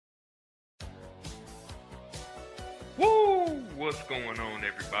Woo! What's going on,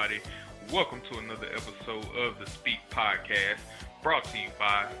 everybody? Welcome to another episode of the Speak Podcast, brought to you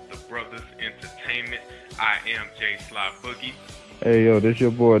by the Brothers Entertainment. I am Jay Sly Boogie. Hey, yo, this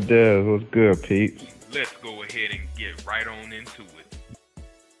your boy Dez. What's good, peeps? Let's go ahead and get right on into it.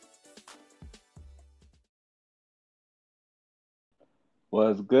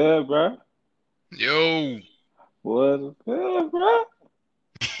 What's good, bro? Yo! What's good, bro?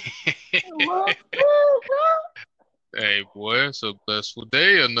 What's good, bro? Hey, boy, it's a blissful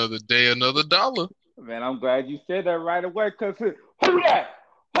day. Another day, another dollar. Man, I'm glad you said that right away, because who that?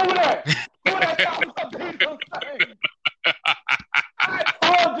 Who that? Who that talking about people saying? I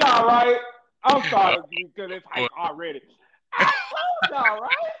told y'all, right? I'm sorry because it's hype already. I told y'all,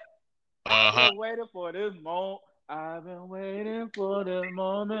 right? I've been waiting for this moment. I've been waiting for this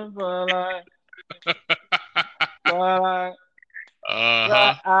moment for like. I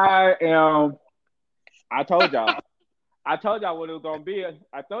told y'all. I told y'all what it was gonna be.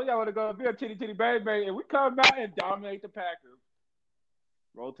 I told y'all what it was gonna be a chitty chitty bang bang, and we come out and dominate the Packers.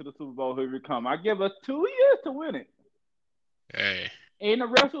 Roll to the Super Bowl, here we come. I give us 2 years to win it. Hey. Ain't the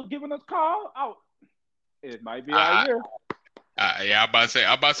rest was giving us call out. It might be our year. Yeah, I'm about to say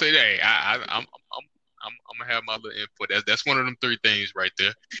that. I'm gonna have my little input. That's one of them three things right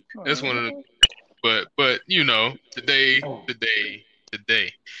there. That's one of them. But you know, today,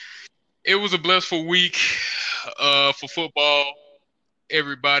 it was a blissful week for football.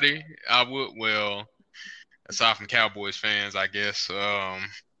 Everybody, aside from Cowboys fans, I guess.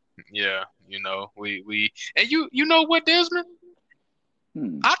 Yeah, you know, we and you know what, Desmond?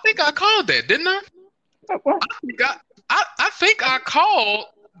 I think I called that, didn't I? I think I called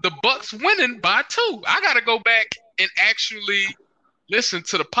the Bucks winning by 2. I gotta go back and actually listen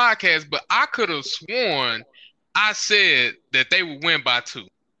to the podcast, but I could have sworn I said that they would win by 2.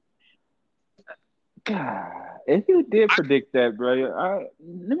 God, if you did predict that, bro,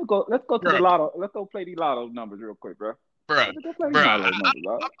 let me go. Let's go to the lotto. Let's go play these lotto numbers real quick, bro. I'm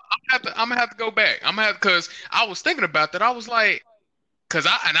gonna have to go back. Because I was thinking about that. I was like,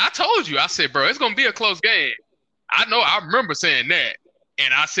 I told you, I said, bro, it's gonna be a close game. I remember saying that,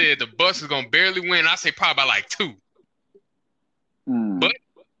 and I said the Bucks is gonna barely win. I say probably by like 2. But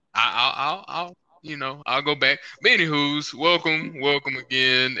I'll go back. But anywho's, welcome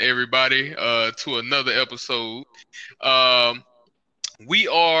again, everybody, to another episode. We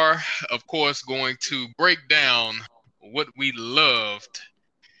are, of course, going to break down what we loved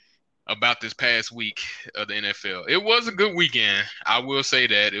about this past week of the NFL. It was a good weekend. I will say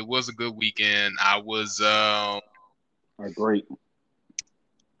that it was a good weekend. I was great.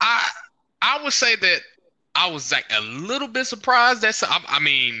 I would say that I was like a little bit surprised. I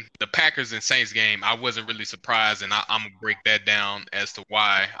mean, the Packers and Saints game, I wasn't really surprised, and I'm gonna break that down as to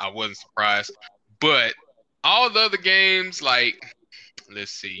why I wasn't surprised. But all the other games, like,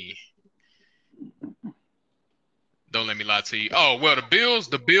 let's see. Don't let me lie to you. Oh, well, the Bills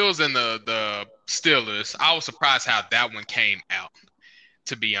and the Steelers, I was surprised how that one came out,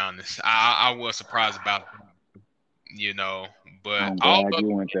 to be honest. I was surprised about it, you know, but I'm glad you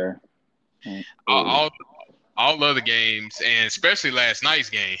went there. All other games, and especially last night's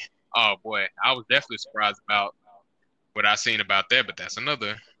game, oh boy, I was definitely surprised about what I seen about that, but that's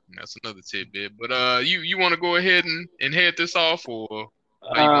another tidbit. But you want to go ahead and head this off, or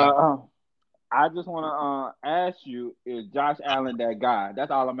I just want to ask you, is Josh Allen that guy? That's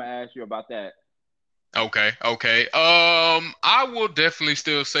all I'm gonna ask you about that. Okay. I will definitely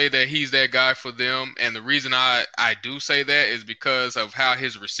still say that he's that guy for them, and the reason I do say that is because of how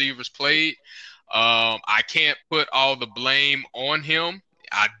his receivers played. I can't put all the blame on him.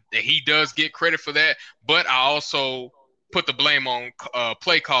 He does get credit for that, but I also put the blame on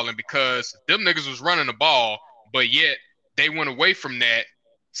play calling, because them niggas was running the ball, but yet they went away from that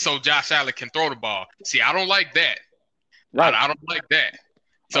so Josh Allen can throw the ball. See, I don't like that. Right. I don't like that.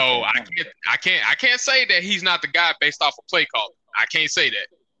 So okay. I can't say that he's not the guy based off of play calling. I can't say that,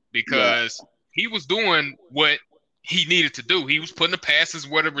 because he was doing what he needed to do. He was putting the passes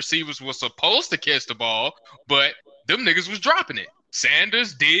where the receivers were supposed to catch the ball, but them niggas was dropping it.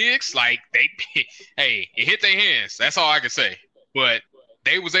 Sanders, Diggs, like it hit their hands. That's all I can say. But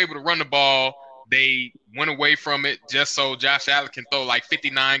they was able to run the ball. They went away from it just so Josh Allen can throw like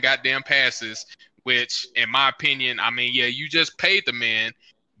 59 goddamn passes, which, in my opinion, I mean, yeah, you just paid the man,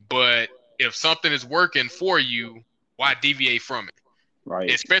 but if something is working for you, why deviate from it?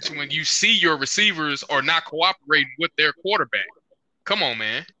 Right. Especially when you see your receivers are not cooperating with their quarterback. Come on,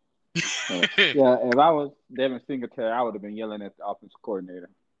 man. Yeah, if I was Devin Singletary, I would have been yelling at the offensive coordinator.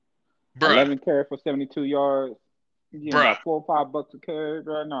 Bruh. 11 carry for 72 yards. You about $4 or $5 a carry,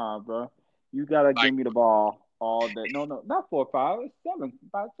 bro. Nah, bro. You gotta give me the ball. all day. No, no, not 4 or 5. It's seven,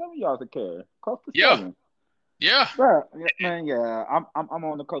 about 7 yards a carry, close to Yeah, seven. yeah. Bro, yeah, man, yeah, I'm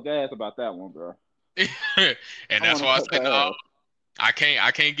on the coach ass about that one, bro. And I'm on that's the why I coach said no. ass. I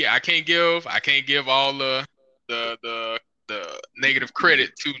can't give all the negative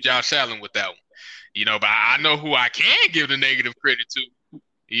credit to Josh Allen with that one. But I know who I can give the negative credit to.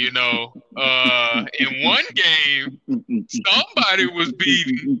 In one game, somebody was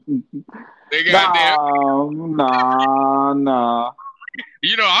beating. They got there. No, no, no.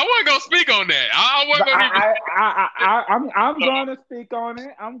 I wasn't gonna speak on that. I wasn't But gonna even. I'm gonna speak on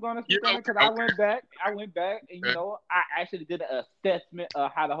it. I'm gonna speak on it because I Okay. went back. I went back, and I actually did an assessment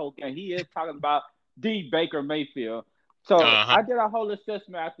of how the whole game. He is talking about the Baker Mayfield. So Uh huh. I did a whole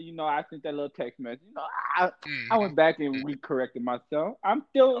assessment after I sent that little text message. I Hmm. went back and recorrected myself.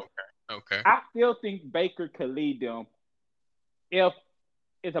 Okay. I still think Baker could lead them if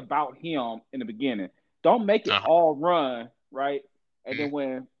it's about him in the beginning. Don't make it Uh huh. all run, right? And then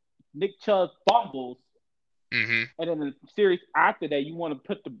when Nick Chubb fumbles, Hmm. and then the series after that, you want to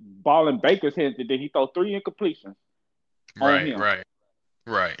put the ball in Baker's hands, and then he throw 3 incompletions on Right. him. Right.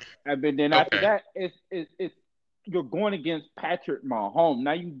 Right. And then after Okay. that, it's you're going against Patrick Mahomes.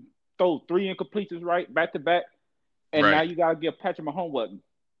 Now you throw 3 incompletions right back to back, and now Right. you gotta give Patrick Mahomes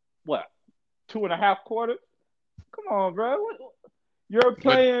what 2.5 quarters? Come on, bro. You're But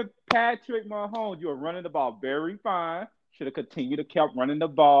playing Patrick Mahomes. You're running the ball very fine. Should have continued to kept running the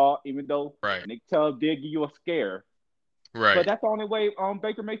ball, even though right. Nick Chubb did give you a scare. But Right. that's the only way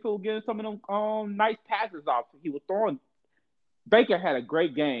Baker Mayfield was getting some of them nice passes off. He was throwing. Baker had a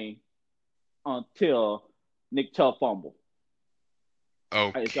great game until Nick Chubb fumbled.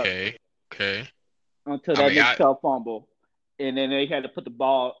 Okay. Okay. Until I that mean, Nick Chubb fumble, and then they had to put the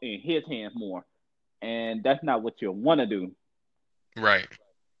ball in his hands more, and that's not what you want to do. right.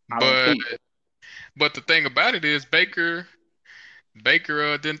 I don't But think. but the thing about it is Baker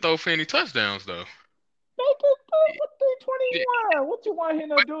didn't throw for any touchdowns though. Baker threw for Yeah, 321. What you want him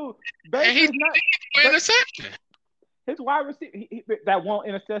to but- do? and he Baker's not. did for But interception. his wide receiver, that one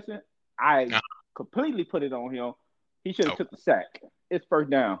interception, I Uh, completely put it on him. He should have oh, took the sack. It's first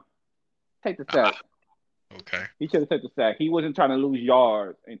down. Take the uh, sack. okay. He should have took the sack. He wasn't trying to lose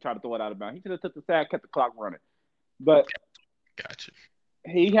yards and try to throw it out of bounds. He should have took the sack, kept the clock running. But Gotcha.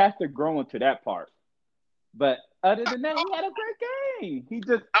 he has to grow into that part. But other than that, he had a great game. He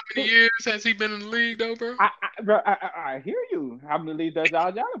just, How many years has he been in the league though, bro? bro, I hear you. How many leagues does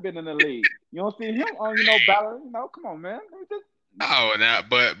Josh Allen been in the league? You don't see him on, battling. Come on, man. Oh, now,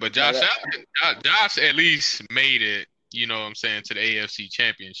 but No, Josh Allen, Josh at least made it. You know what I'm saying, to the AFC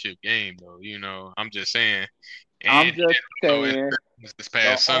Championship game though. I'm just saying, I'm and just saying this the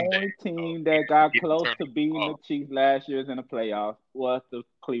past Sunday. only team that got He close turned to the beating ball. the Chiefs last year in the playoffs was the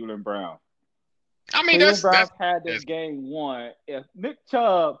Cleveland Browns. I mean, Cleveland that's Browns had this game won. If Nick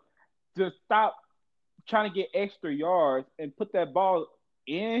Chubb just stopped trying to get extra yards and put that ball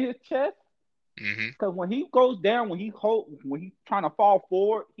in his chest, hmm because when he goes down, when he's trying to fall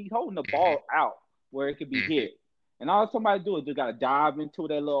forward, he's holding the hmm ball out where it could be hmm hit. And all somebody do is just gotta dive into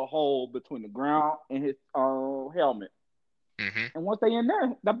that little hole between the ground and his helmet. hmm And once they in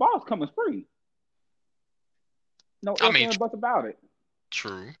there, that ball's coming free. No I ifs mean, and buts about it.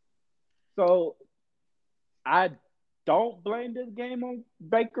 true. So I don't blame this game on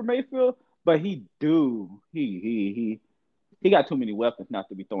Baker Mayfield, but he got too many weapons not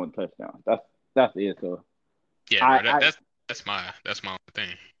to be throwing touchdowns. That's it. So Yeah, bro. I That's my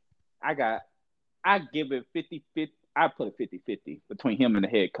thing. I got I give it 50-50. I put it 50-50 between him and the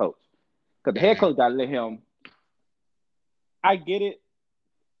head coach. Because the head Hmm coach got to let him. I get it.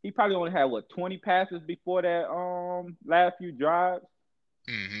 He probably only had 20 passes before that last few drives.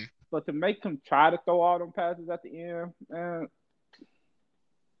 hmm But to make him try to throw all them passes at the end, man,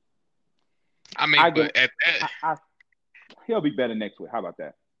 I mean, I give but at that, he'll be better next week. How about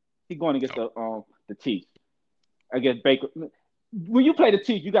that? He's going against oh, the Chiefs. Against Baker. When you play the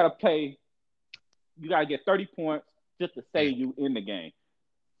Chiefs, you gotta get 30 points just to say mm, you in the game.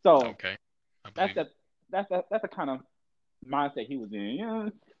 So okay, I that's believe it. the kind of mindset he was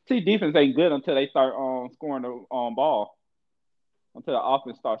in. Chiefs defense ain't good until they start scoring the ball. Until the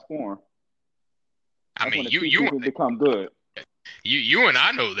offense starts scoring. I That's when mean, the you Chiefs you defense become good. you and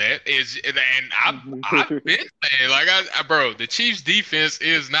I know that and I've been saying, like, bro, the Chiefs defense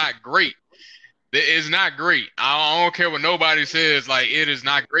is not great. It is not great. I don't care what nobody says. Like, it is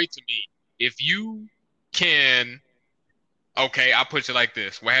not great to me. If you can, okay, I'll put it like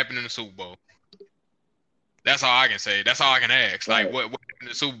this: what happened in the Super Bowl? That's all I can say. That's all I can ask. Like, Right. what happened in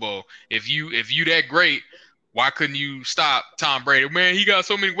the Super Bowl? If you that great, why couldn't you stop Tom Brady? Man, he got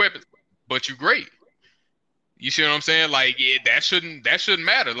so many weapons, but you great. You see what I'm saying? Like, yeah, that shouldn't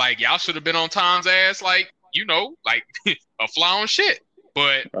matter. Like, y'all should have been on Tom's ass, like, like a fly on shit.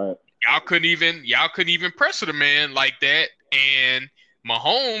 But Right. y'all couldn't even pressure the man like that. And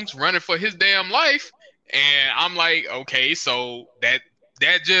Mahomes running for his damn life. And I'm like, okay, so that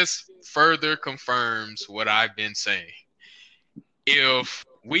just further confirms what I've been saying. If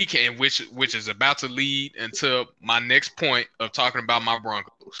we can, which is about to lead into my next point of talking about my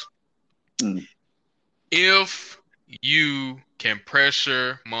Broncos. Mm. If you can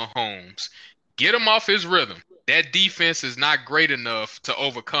pressure Mahomes, get him off his rhythm. That defense is not great enough to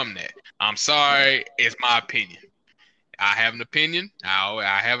overcome that. I'm sorry, it's my opinion. I have an opinion.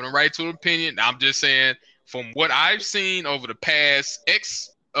 I have a right to an opinion. I'm just saying, from what I've seen over the past X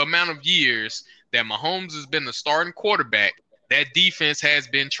amount of years, that Mahomes has been the starting quarterback. That defense has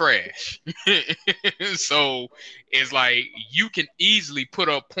been trash. So it's like you can easily put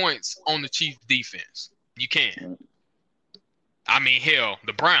up points on the Chiefs defense. You can. I mean, hell,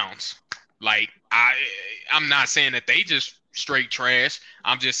 the Browns. Like I'm not saying that they just straight trash.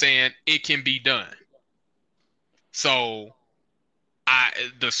 I'm just saying it can be done. So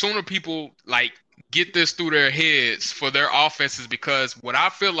the sooner people like get this through their heads for their offenses, because what I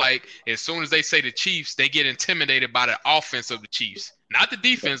feel like as soon as they say the Chiefs, they get intimidated by the offense of the Chiefs, not the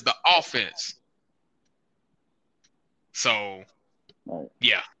defense, the offense. So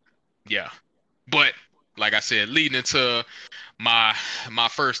yeah. But like I said, leading into my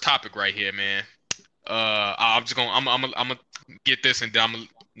first topic right here, man. I'm gonna get this and then I'm gonna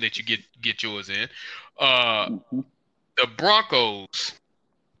let you get yours in. The Broncos.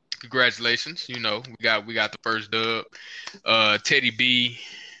 Congratulations. We got the first dub. Teddy B.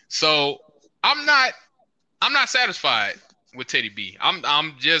 So I'm not satisfied with Teddy B.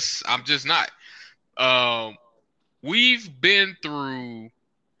 I'm just not. We've been through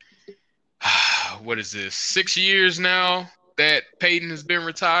what is this? 6 years now that Peyton has been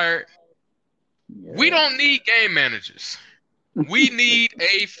retired. Yeah. We don't need game managers. We need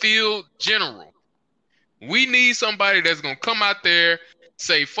a field general. We need somebody that's gonna come out there,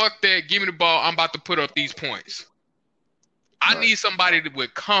 say, fuck that, give me the ball, I'm about to put up these points. I need somebody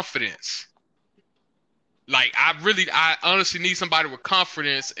with confidence. Like, I honestly need somebody with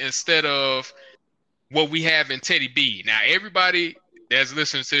confidence instead of what we have in Teddy B. Now, everybody that's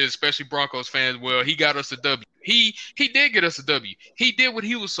listening to this, especially Broncos fans, well, he got us a W. He did get us a W. He did what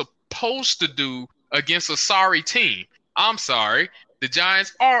he was supposed to do against a sorry team. I'm sorry. The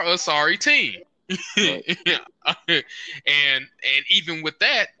Giants are a sorry team. Right. and even with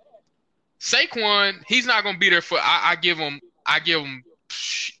that, Saquon, he's not gonna be there for. I give him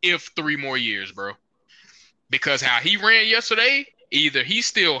if 3 more years, bro. Because how he ran yesterday, either he's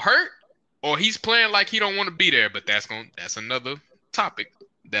still hurt or he's playing like he don't want to be there. But that's another topic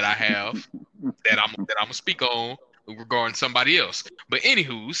that I have that I'm gonna speak on regarding somebody else. But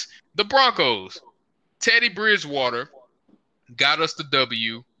anywho's, the Broncos, Teddy Bridgewater got us the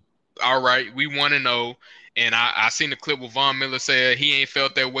W. All right, we 1-0, and I seen the clip where Von Miller said he ain't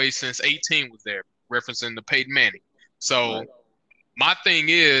felt that way since 18 was there, referencing the Peyton Manning. So my thing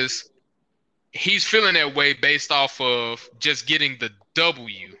is, he's feeling that way based off of just getting the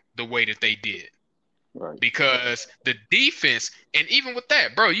W the way that they did. Right. Because the defense, and even with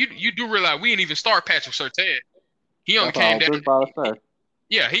that, bro, you do realize we didn't even start Patrick Surtain. He only came down.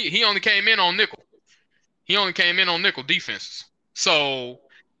 Yeah, he only came in on nickel. He only came in on nickel defenses. So.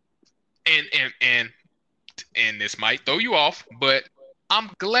 And this might throw you off, but I'm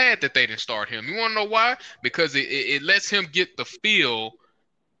glad that they didn't start him. You want to know why? Because it lets him get the feel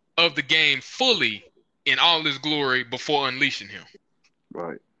of the game fully in all his glory before unleashing him.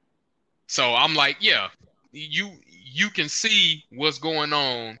 Right. So I'm like, yeah, you can see what's going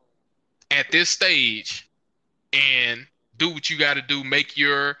on at this stage and do what you got to do, make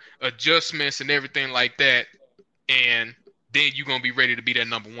your adjustments and everything like that, and then you're going to be ready to be that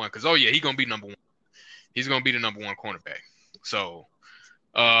number one. Because, he's going to be number one. He's going to be the number one cornerback. So,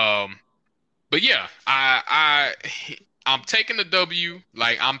 but yeah, I'm taking the W.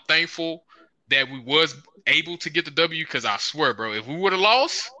 Like, I'm thankful that we was able to get the W, because I swear, bro, if we would have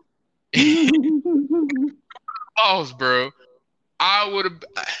lost, bro, I would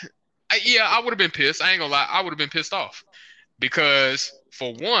have been pissed. I ain't gonna lie. I would have been pissed off. Because,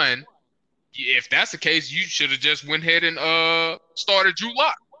 for one, if that's the case, you should have just went ahead and started Drew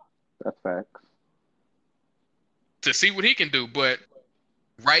Lock. That's facts. To see what he can do. But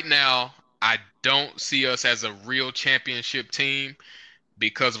right now, I don't see us as a real championship team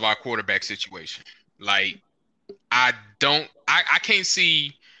because of our quarterback situation. Like, I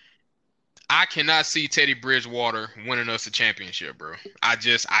cannot see Teddy Bridgewater winning us a championship, bro. I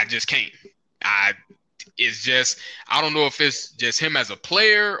just can't. it's just I don't know if it's just him as a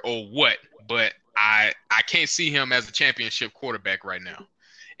player or what, but I can't see him as a championship quarterback right now.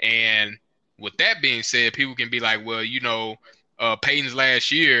 And with that being said, people can be like, well, Peyton's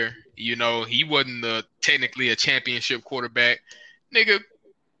last year, he wasn't technically a championship quarterback. Nigga,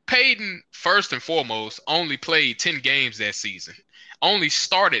 Peyton, first and foremost, only played 10 games that season. Only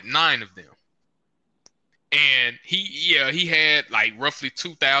started 9 of them. And he had like roughly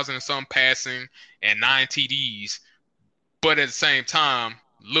 2,000 and some passing and 9 TDs. But at the same time,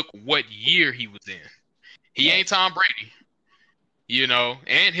 look what year he was in. He ain't Tom Brady,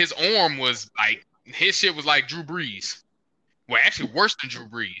 and his arm was like, his shit was like Drew Brees. Well, actually worse than Drew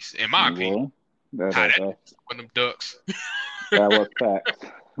Brees, in my opinion. That one of them ducks. that was facts.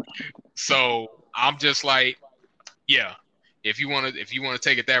 So I'm just like, yeah, if you want to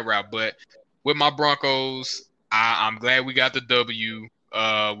take it that route. But with my Broncos, I'm glad we got the W.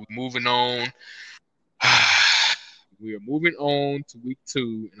 We're moving on. We are moving on to week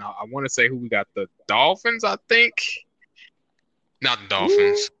 2, and I want to say who we got. The Dolphins, I think. Not the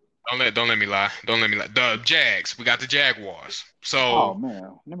Dolphins. Ooh. Don't let me lie. The Jags. We got the Jaguars. So. Oh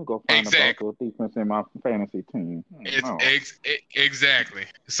man, let me go find the Broncos defense in my fantasy team. Exactly.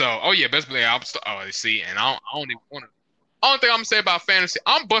 So, oh yeah, best player. See, and I don't even want to. Only thing I'm gonna say about fantasy,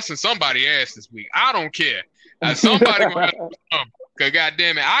 I'm busting somebody's ass this week. I don't care. Somebody gonna have to do something. Cause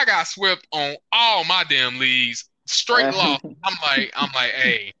goddamn it, I got swept on all my damn leagues. Straight loss. I'm like,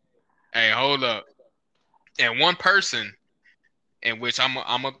 hey, hold up. And one person, in which I'm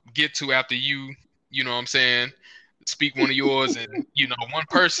gonna get to after you know what I'm saying, speak one of yours, and one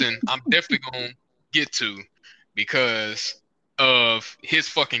person I'm definitely gonna get to because of his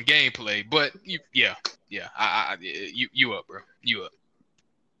fucking gameplay. But you up, bro. You up.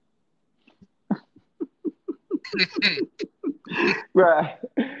 Right.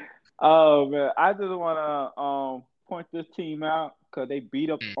 Oh man, I just want to point this team out because they beat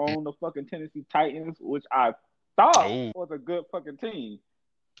up on the fucking Tennessee Titans, which I thought was a good fucking team.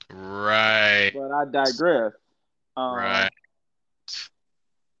 Right. But I digress. Right.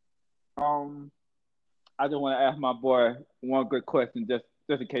 I just want to ask my boy one good question, just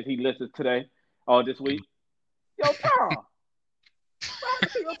in case he listens today or this week. Yo, Tom, I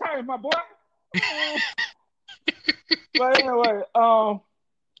see your time, my boy. But anyway,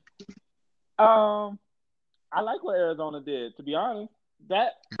 I like what Arizona did. To be honest,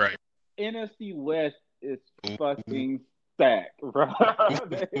 that NFC West is fucking stacked, bro.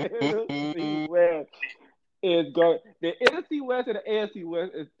 The NFC West is good. The NFC West and the AFC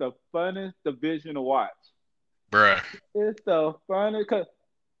West is the funnest division to watch, bruh. It's the funnest because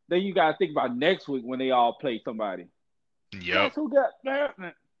then you gotta think about next week when they all play somebody. Yep. Who got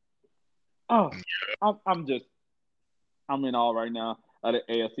that? Oh, I'm in all right now. The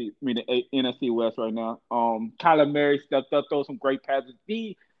NFC West right now. Kyler Murray stepped up, throw some great passes.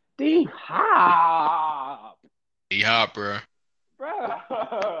 D Hop, bro.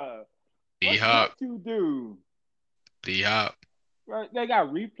 D Hop, what you do? D Hop. Right, they got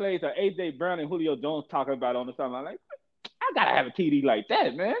replays of AJ Brown and Julio Jones talking about on the sideline. Like, I gotta have a TD like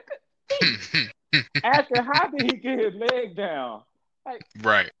that, man. Asking how did he get his leg down? Like,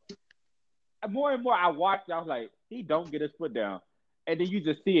 right. More and more I watched, I was like, he don't get his foot down. And then you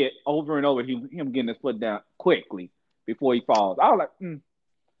just see it over and over, him getting his foot down quickly before he falls. I was like,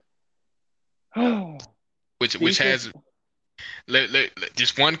 which has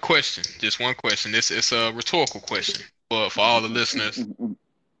just one question. This is a rhetorical question, but for all the listeners,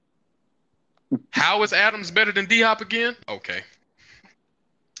 how is Adams better than D Hop again? Okay.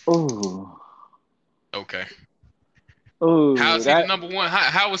 Ooh. Okay. Ooh. How is he the number one?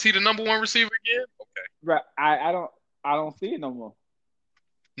 How was he the number one receiver again? Okay. Right. I don't see it no more.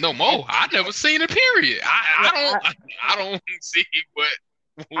 No more. I never seen it. Period. I don't see what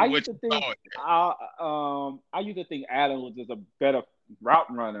I used to think. I used to think Adam was just a better route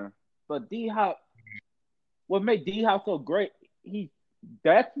runner, but D Hop. What made D Hop so great? He's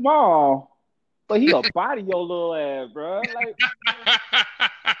that small, but he'll body your little ass, bro. Like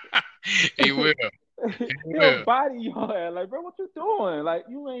he will. He'll body your ass, like, bro. What you doing? Like,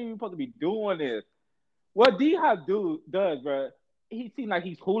 you ain't even supposed to be doing this. What D Hop does, bro? He seems like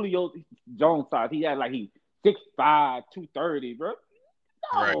he's Julio Jones size. He had like he's 6'5", 230, bro.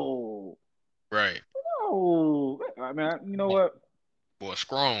 No. Right. No. I mean, you know what? Boy,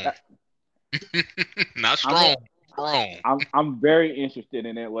 strong. Not strong. Strong. I'm very interested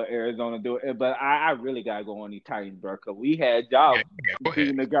in it, what Arizona do. But I really gotta go on these Titans, bro, because we had y'all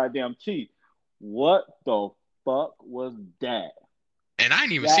beating the goddamn Chiefs. What the fuck was that? And I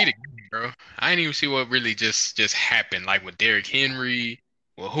didn't even see the game, bro. I didn't even see what really just happened, like with Derrick Henry.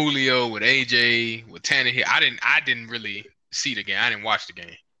 with Julio, with AJ, with Tannehill. I didn't really see the game. I didn't watch the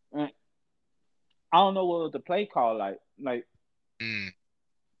game. And I don't know what was the play call like. Like Mm,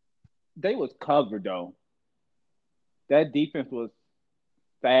 they was covered though. That defense was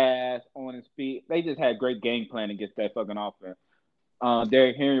fast on his feet. They just had great game plan against that fucking offense.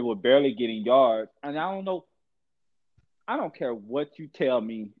 Derrick Henry was barely getting yards, and I don't know. I don't care what you tell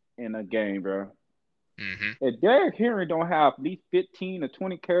me in a game, bro. mm-hmm. If Derrick Henry don't have at least 15 or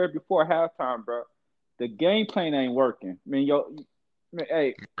 20 carries before halftime, bro, the game plan ain't working. I mean,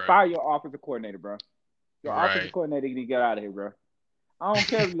 hey, Right. fire your offensive coordinator, bro. Your offensive Right. coordinator need to get out of here, bro. I don't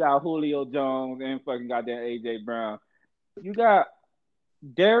care if you got Julio Jones and fucking goddamn AJ Brown. You got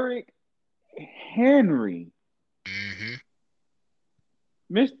Derrick Henry. Mm-hmm.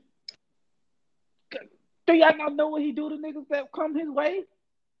 Miss, do y'all not know what he do to niggas that come his way?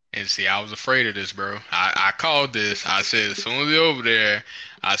 And see, I was afraid of this, bro. I called this. I said, as soon as they're over there,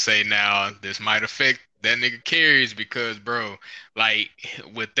 I say, now, this might affect that nigga carries because, bro, like,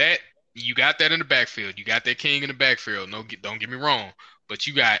 with that, you got that in the backfield. You got that king in the backfield. No, don't get me wrong. But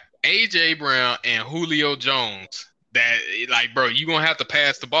you got AJ Brown and Julio Jones that, like, bro, you gonna have to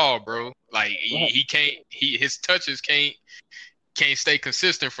pass the ball, bro. Like, Right, he can't, his touches can't stay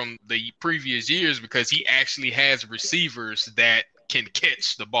consistent from the previous years because he actually has receivers that can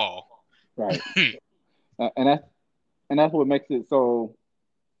catch the ball. right. And that's what makes it so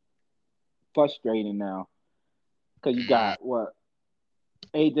frustrating now. Cause you Mm, got what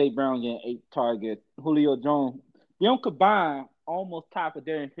AJ Brown getting 8 targets, Julio Jones. They don't combine almost top of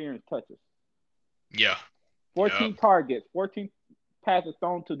Darren Ferentz touches. yeah. Yep. 14 targets, 14 passes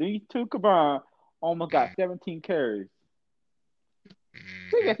thrown to these two combined, almost got Mm, 17 carries.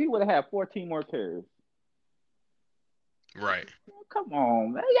 Think hmm. if he would have had 14 more carries. Right. Come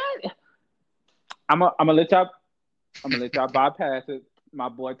on, man. I'm gonna let y'all bypass it. My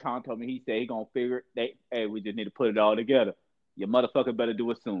boy Tom told me he said he gonna figure it. Hey, we just need to put it all together. Your motherfucker better do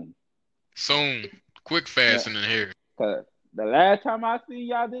it soon. Soon. Quick, Yeah. fast, and in here. Cause the last time I see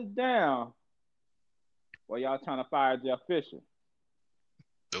y'all this down, well, y'all trying to fire Jeff Fisher.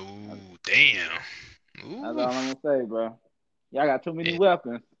 That's, Ooh, damn. that's Ooh. all I'm gonna say, bro. Y'all got too many And,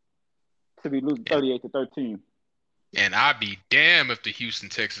 weapons to be losing and 38-13. and I'd be damn if the Houston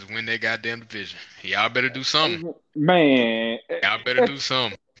Texans win their goddamn division. Y'all better do something. Man, Y'all better if do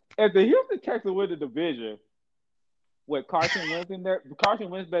something. if the Houston Texans win the division with Carson Wentz in there, Carson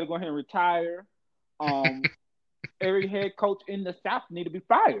Wentz better go ahead and retire. Um, every head coach in the South need to be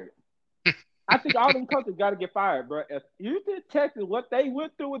fired. I think all them coaches got to get fired, bro. If Houston Texans, what they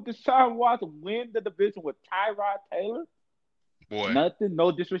went through with Deshaun Watson, win the division with Tyrod Taylor, Boy. nothing.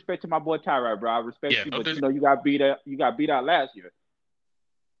 No disrespect to my boy Tyrod, bro. I respect Yeah, you, no but dis- you got beat out. You got beat out last year.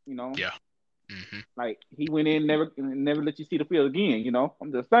 You know, Yeah. Hmm. like he went in, never let you see the field again.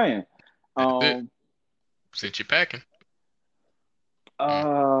 I'm just saying. That's it. Um, Since you're packing.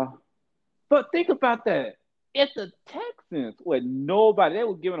 Mm. uh, but think about that. It's the Texans with nobody. They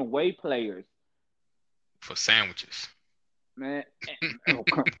were giving away players, For sandwiches. man.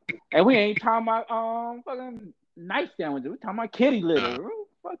 And we ain't talking about fucking nice sandwiches. We talking about kitty litter. Uh,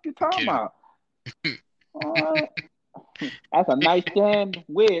 What the fuck you talking kidding. about? Uh, that's a nice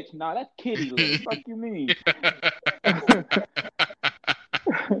sandwich. No, that's kitty litter. Fuck you mean?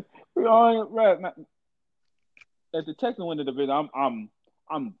 We all right. If the Texans win the division, I'm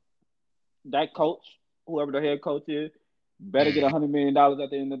that coach, whoever the head coach is, better get Mm, $100 million at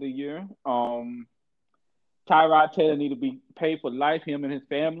the end of the year. Tyrod Taylor need to be paid for life, him and his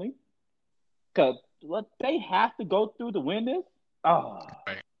family, because what they have to go through to win this. Oh,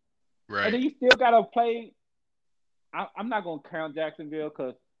 right. and Right. then you still gotta play. I'm not gonna count Jacksonville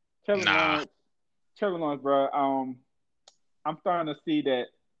because Trevor Nah. Lawrence, Trevor Lawrence, bro. I'm starting to see that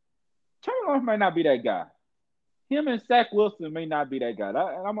Trevor Lawrence might not be that guy. Him and Zach Wilson may not be that guy.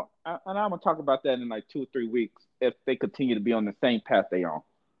 And I'm gonna talk about that in like 2 or 3 weeks if they continue to be on the same path they on.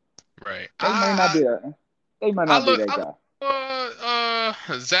 Right. They may not be that. They might not be that I look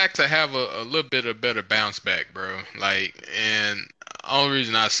guy. Zach to have a little bit of better bounce back, bro. Like, and the only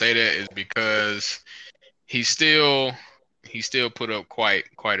reason I say that is because he still he still put up quite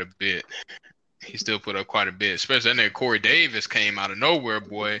a bit. He still put up quite a bit, especially then Corey Davis came out of nowhere,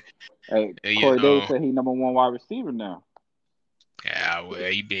 boy. Hey, And, you Corey Davis know, said he number one wide receiver now. yeah, well,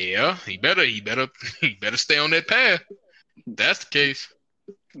 he better stay on that path. That's the case.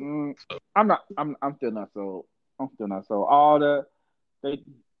 Mm, So, I'm still not sold. I'm still not sold. All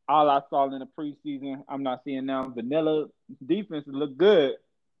I saw in the preseason, I'm not seeing now. Vanilla defense look good.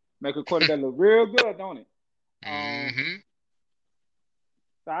 Make a quarterback look real good, don't it? Um, hmm.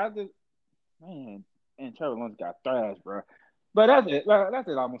 so I just man, and Trevor Lawrence got thrashed, bro. But that's it. That's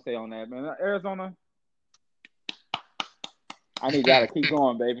it. I'm gonna say on that, man. Arizona, I need y'all to keep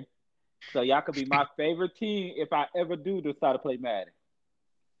going, baby. So y'all could be my favorite team if I ever do decide to play Madden.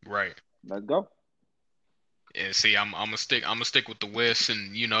 Right. Let's go. And see, I'm gonna stick. I'm gonna stick with the West,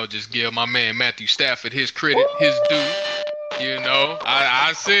 and just give my man Matthew Stafford his Woo! credit, his due.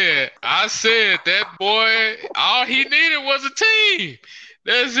 I said that boy. All he needed was a team.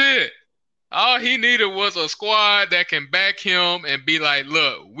 That's it. All he needed was a squad that can back him and be like,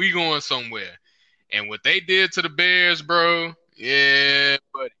 look, we going somewhere. And what they did to the Bears, bro, yeah,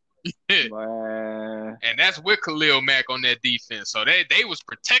 but Man. and that's with Khalil Mack on that defense. So they was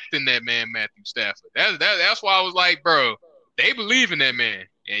protecting that man Matthew Stafford. That's why I was like, bro, they believe in that man.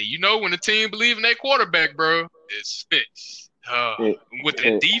 And when the team believe in their quarterback, bro, it's uh, It, with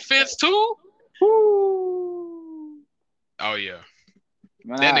the it, defense too. woo. Oh yeah.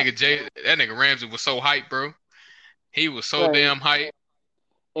 That Man, nigga that nigga Ramsey was so hyped, bro. He was so like, damn hyped.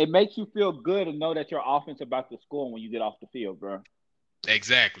 it makes you feel good to know that your offense about to score when you get off the field, bro.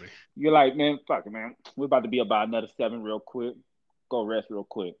 Exactly. You're like, man, fuck it, man. We're about to be about another 7 real quick. Go rest real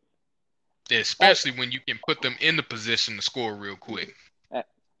quick. Hey, Especially when you can put them in the position to score real quick.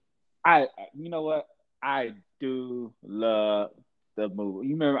 you know what? I do love the movie.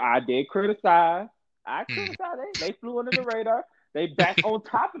 You remember I did criticize. I Hmm. criticized. They flew under the radar. They back on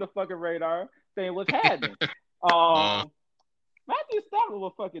top of the fucking radar saying what's happening. Uh, Matthew Stafford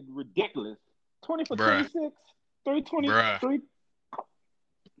was fucking ridiculous. 20 for bruh, 26, 320, bruh, three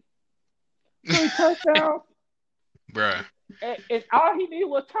touchdowns. bruh. And all he needed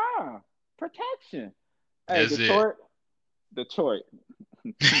was time, protection. Hey, That's it. Detroit. Detroit.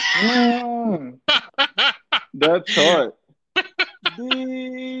 Detroit.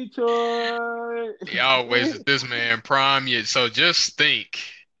 He always is this man prime yet. So just think,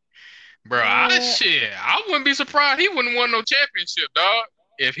 bro. Man, I wouldn't be surprised he wouldn't won no championship, dog.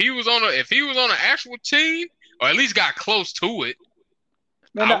 If he was on an actual team, or at least got close to it,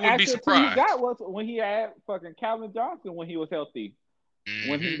 man, I the wouldn't be actual team he surprised. got was when he had fucking Calvin Johnson when he was healthy.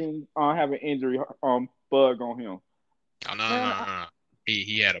 When he Hmm. didn't have an injury bug on him. Oh, no, no, Man, no, no.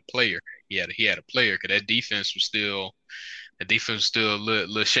 He had a player. He had a player because that defense was still a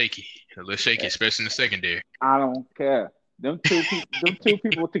little shaky, especially in the secondary. I don't care. Them two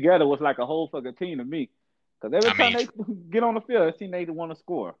people together was like a whole fucking team to me. Because every I time mean, they get on the field, it seems they want to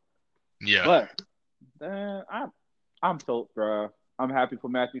score. yeah. But I'm so bro. I'm happy for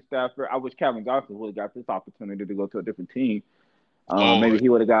Matthew Stafford. I wish Calvin Johnson would have got this opportunity to go to a different team. Oh Maybe he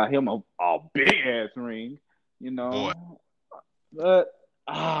would have got him a big ass ring, you boy. know. But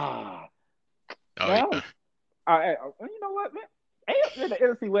ah, Oh man, yeah. you know what, man? The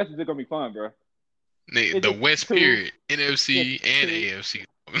NFC West is gonna be fun, bro. It's The just West too, period, just NFC and too, AFC.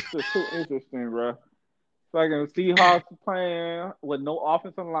 just too interesting, bro. Fucking Seahawks playing with no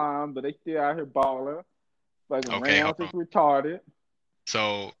offensive line, but they still out here balling. Fucking Okay, hold Rams is on. retarded.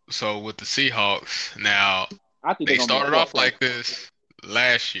 So with the Seahawks, now I think they're they gonna be in started fourth off place. like this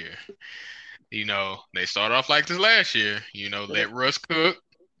last year. They started off like this last year. Let Russ cook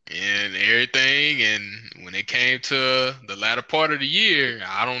and everything. And when it came to the latter part of the year,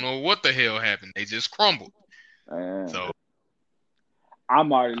 I don't know what the hell happened. They just crumbled. And So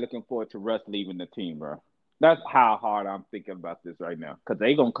I'm already looking forward to Russ leaving the team, bro. That's how hard I'm thinking about this right now. Because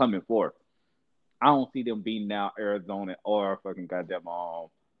they going to come in fourth. I don't see them beating out Arizona or fucking goddamn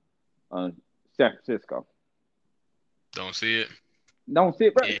San Francisco. don't see it. Don't see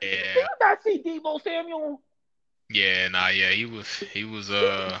it, bro. Do Yeah. you not see Debo Samuel? Yeah, nah, yeah, he was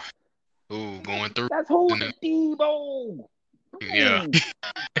going through. That's who is Debo. Yeah.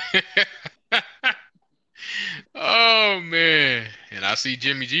 Oh man, and I see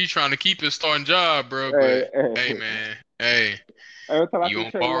Jimmy G trying to keep his starting job, bro. Hey, But hey, hey. man, hey, Every time I you see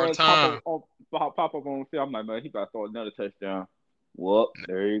on Trey borrowed Lance pop time? up on the field, I'm like, man, he about to throw another touchdown. Well,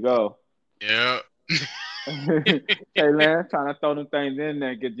 there you go. Yeah, Trey Lance trying to throw them things in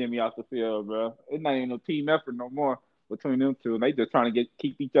there and get Jimmy off the field, bro. It's not even no team effort no more between them two. They just trying to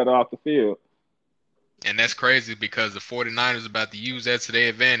keep each other off the field. and that's crazy because the 49ers about to use that to their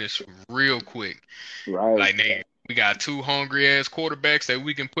advantage real quick. Right. Like we got two hungry ass quarterbacks that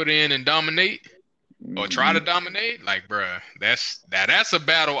we can put in and dominate or try Mm-hmm. to dominate. Like, bruh, that's a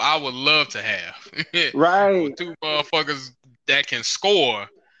battle I would love to have with Right. two motherfuckers that can score.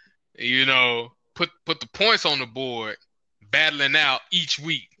 Put the points on the board, battling out each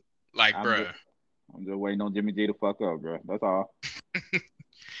week. Like, I'm just bruh. I'm just waiting on Jimmy G to fuck up, bro. That's all.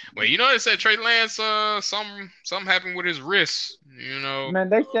 Well, they said Trey Lance, something happened with his wrist. Man,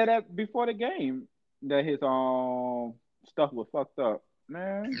 they said that before the game that his stuff was fucked up.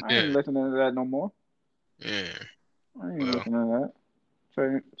 Man, I ain't Yeah, listening to that no more. yeah. I ain't Well, listening to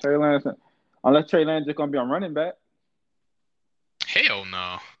that. Trey Lance, unless Trey Lance just gonna be on running back, hell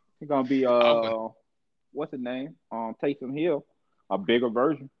no. he's gonna be I wouldn't. what's his name? Taysom Hill, a bigger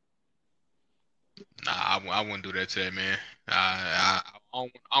version. Nah, I wouldn't do that to that man. I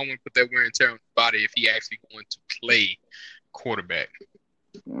don't want to put that wear and tear on his body if he actually going to play quarterback.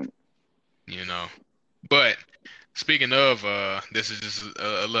 Mm. You know. But speaking of, this is just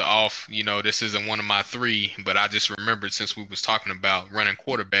a little off. This isn't one of my three, but I just remembered since we was talking about running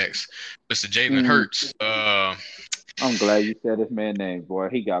quarterbacks, Mr. Jalen Mm. Hurts. I'm glad you said this man's name, boy.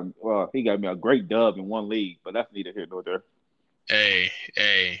 He got me a great dub in one league, but that's neither here nor there. Hey,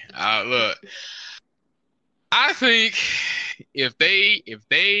 look. I think if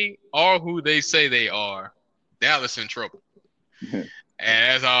they are who they say they are, Dallas in trouble. And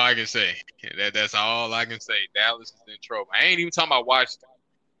that's all I can say. That's all I can say. Dallas is in trouble. I ain't even talking about Washington.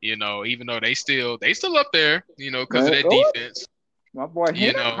 Even though they still up there, because of Man, their oh, defense. my boy You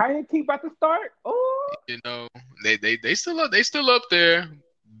Henry, know, how you keep about to start? Oh, they still up there,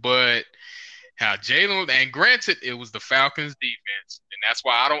 but how Jalen, and granted it was the Falcons defense, and that's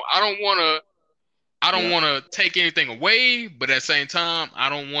why I don't want to take anything away, but at the same time, I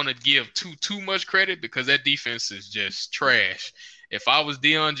don't want to give too much credit because that defense is just trash. If I was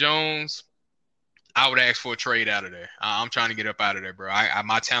Deion Jones, I would ask for a trade out of there. I'm trying to get up out of there, bro.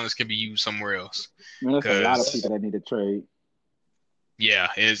 My talents can be used somewhere else. man, there's a lot of Cause people that need to trade. yeah,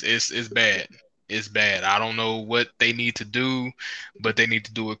 it's bad. It's bad. I don't know what they need to do, but they need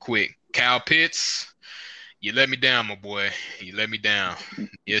to do it quick. Kyle Pitts, you let me down, my boy. You let me down.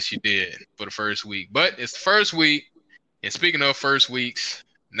 Yes, you did for the first week. But it's the first week. And speaking of first weeks,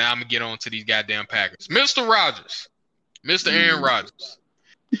 now I'm going to get on to these goddamn Packers. Mr. Rogers. Mr. Aaron Mm. Rodgers.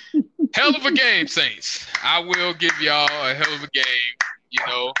 Hell of a game, Saints. I will give y'all a hell of a game.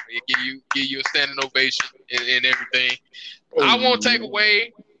 Give you a standing ovation and everything. I won't take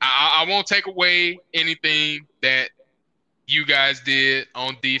away. I won't take away anything that you guys did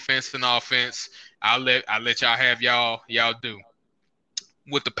on defense and offense. I'll let y'all have y'all do.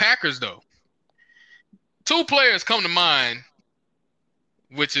 With the Packers though, two players come to mind,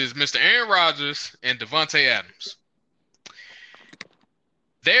 which is Mr. Aaron Rodgers and Devontae Adams.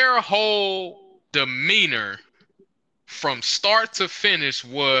 Their whole demeanor from start to finish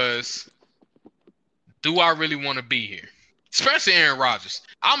was, do I really want to be here? Especially Aaron Rodgers.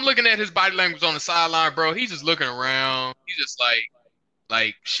 I'm looking at his body language on the sideline, bro. He's just looking around. He's just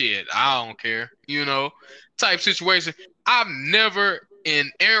like shit, I don't care, type situation. I've never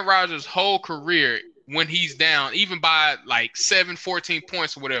in Aaron Rodgers' whole career, when he's down, even by like 7, 14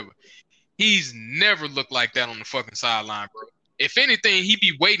 points or whatever, he's never looked like that on the fucking sideline, bro. If anything, he'd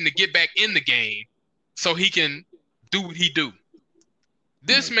be waiting to get back in the game so he can do what he do.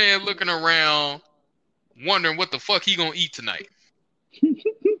 This man looking around, wondering what the fuck he gonna eat tonight.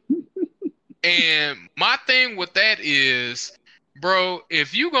 And my thing with that is, bro,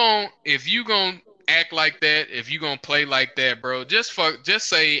 if you gonna act like that, if you gonna play like that, bro, just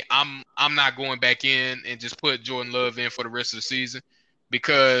say I'm not going back in and just put Jordan Love in for the rest of the season,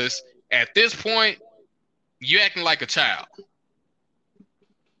 because at this point you acting like a child.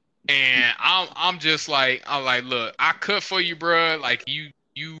 And I'm just like, look, I cut for you, bro. Like you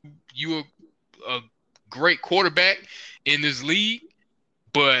a great quarterback in this league,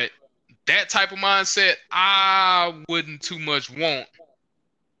 but that type of mindset I wouldn't too much want,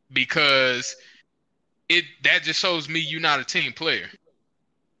 because that just shows me you're not a team player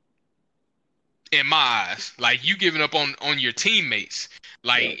in my eyes. Like, you giving up on your teammates.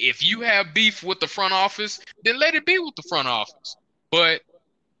 Like, if you have beef with the front office, then let it be with the front office. But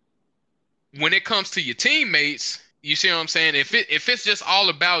when it comes to your teammates, you see what I'm saying? If it's just all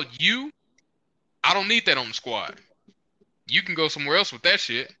about you, I don't need that on the squad. You can go somewhere else with that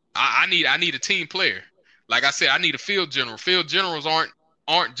shit. I need a team player. Like I said, I need a field general. Field generals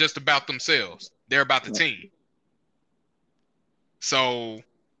aren't just about themselves. They're about the team. So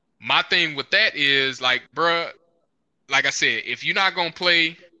my thing with that is, like, bruh, like I said, if you're not gonna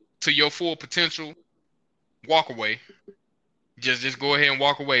play to your full potential, walk away. Just go ahead and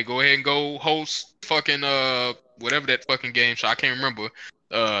walk away. Go ahead and go host fucking whatever that fucking game show. I can't remember.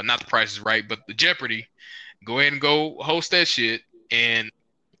 Not The Price is Right, but the Jeopardy. Go ahead and go host that shit and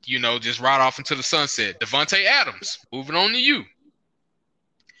just ride off into the sunset. Devontae Adams, moving on to you.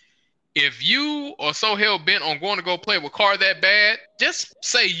 If you are so hell bent on going to go play with Carr that bad, just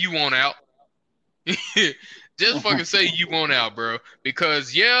say you want out. Just fucking say you want out, bro.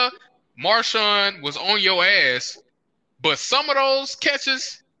 Because Marshawn was on your ass, but some of those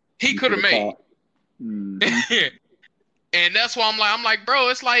catches he could have made. Mm-hmm. And that's why I'm like, bro,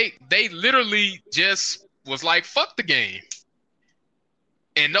 it's like they literally just was like, fuck the game.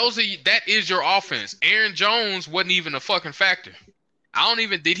 And that is your offense. Aaron Jones wasn't even a fucking factor.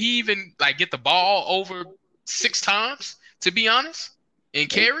 Did he even like get the ball over 6 times, to be honest, in Nope,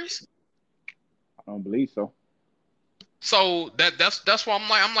 carries? I don't believe so. So that's why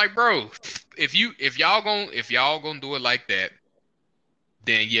I'm like, bro, if y'all gonna do it like that,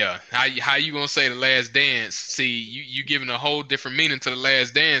 then yeah, how you gonna say the last dance? See, you giving a whole different meaning to the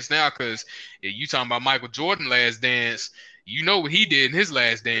last dance now, because if you talking about Michael Jordan last dance, you know what he did in his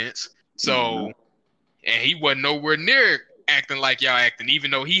last dance. You So, know, and he wasn't nowhere near acting like y'all acting,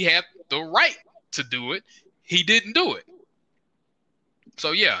 even though he had the right to do it, he didn't do it.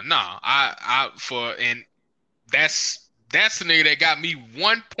 So yeah, nah, and that's the nigga that got me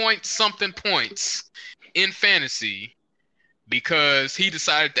 1 point something points in fantasy because he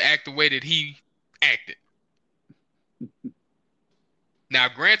decided to act the way that he acted. Now,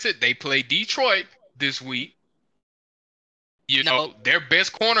 granted, they play Detroit this week. You know, their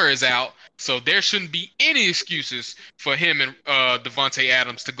best corner is out, so there shouldn't be any excuses for him and Devontae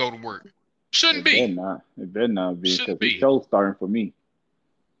Adams to go to work. Shouldn't it better be. not. It better not be because Shouldn't his be. show's starting for me.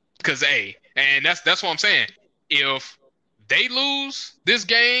 Because and that's what I'm saying. If they lose this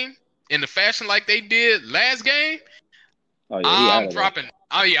game in the fashion like they did last game, Oh yeah, he out I'm of there. dropping.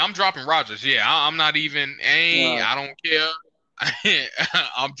 Oh yeah, I'm dropping Rodgers. Yeah, I'm not even. Well, I don't care.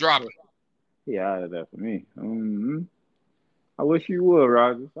 I'm dropping. he out of there for me. I wish you would,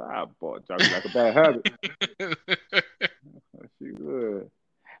 Rogers. Boy, drop you like a bad habit. I wish you would.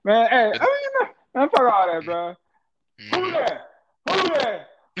 Man, hey, I mean, man, fuck all that, bro. Who Mhm. that? Who that?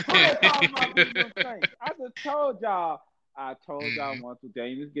 Who that talking about beating them Saints? I just told y'all. I told y'all Mhm. once when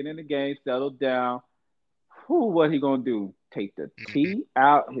James get in the game, settle down. Who? What he gonna do? Take the Mhm. T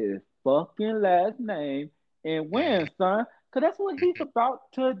out his fucking last name and win, Mhm. son. Cause that's what he's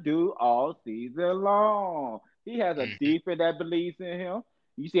about to do all season long. He has a Mhm. defense that believes in him.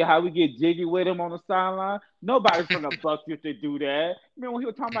 You see how we get jiggy with him on the sideline? Nobody's from the Bucks used to do that. Remember when he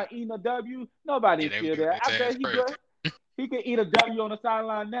was talking about eating a W? Yeah, Nobody they would feel give that. his I ass bet praise. he can eat a W on the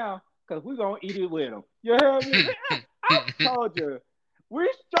sideline now because we're going to eat it with him. You hear me? I told you.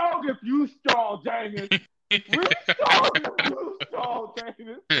 We're strong if you strong, James. We're strong if you strong,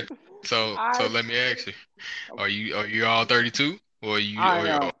 James. So I let me ask you: are you all 32, or you I or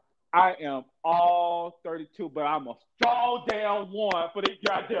am I am all 32, but I'm a strong damn one for the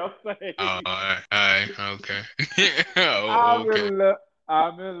goddamn all thing. right, okay, oh, I'm okay. in love.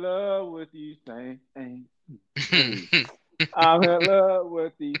 I'm in love with these things. Hey, I'm in love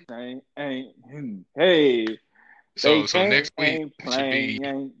with these things. Hey, So they so next week ain't should be playing.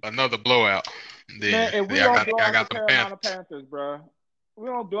 Ain't. another blowout. Man, Then if we yeah, don't blow I out the got them Carolina Panthers. Panthers, bro, we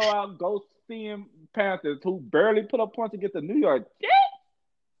don't blow out ghost seeing Panthers who barely put up points against the New York Jets.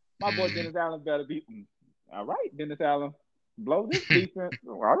 My boy Mhm. Dennis Allen better be. All right, Dennis Allen, blow this defense.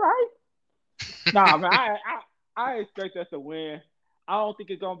 All right. Nah, man, I expect us to win. I don't think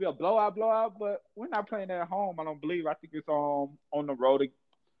it's gonna be a blowout, but we're not playing at home. I don't believe. I think it's on the road.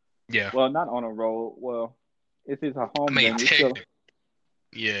 Yeah, Well, not on the road. Well, it's a I home mean game. It's still technically,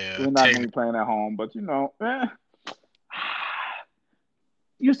 yeah, we're not gonna be technically, playing at home, but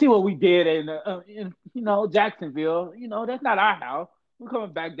you see what we did in Jacksonville. That's not our house. We're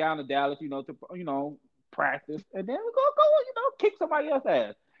coming back down to Dallas, to practice, and then we're gonna go, kick somebody else's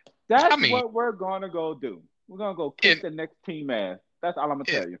ass. I That's mean, what we're gonna go do. We're gonna go kick in the next team ass. That's all I'm gonna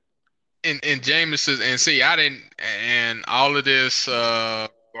in tell you. in James's, and see, I didn't, and all of this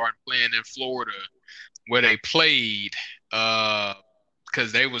regarding playing in Florida where they played, uh,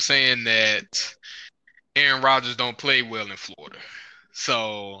 because they were saying that Aaron Rodgers don't play well in Florida.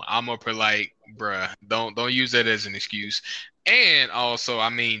 So I'm up here like, bruh, don't use that as an excuse. And also, I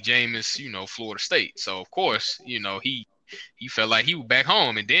mean, Jameis, Florida State. So of course, he felt like he was back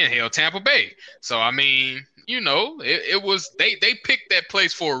home and then held Tampa Bay. So I mean, it was they picked that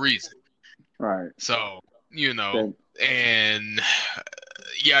place for a reason. Right. So, you know, Then, and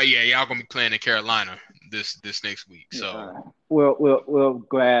yeah, y'all gonna be playing in Carolina this next week. So we'll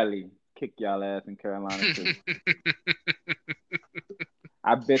gladly kick y'all ass in Carolina too.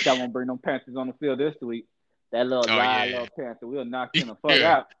 I bet y'all won't bring them Panthers on the field this week. That little oh live yeah. little Panther, we'll knock him the fuck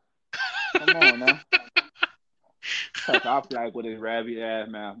Yeah. out. Come on now. Touch our flag with his rabbit ass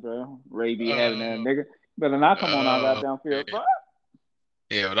mouth, bro. Rabies having that Uh, nigga. Better not come on our oh goddamn man. field, bro.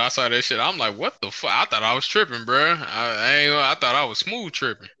 Yeah, when I saw that shit, I'm like, what the fuck? I thought I was tripping, bro. I thought I was smooth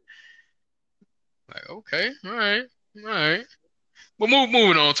tripping. Like, okay, all right, all right. But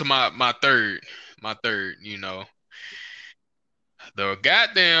moving on to my third, the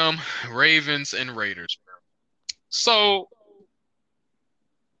goddamn Ravens and Raiders, bro. So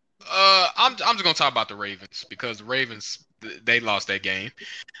I'm just gonna talk about the Ravens because the Ravens they lost that game.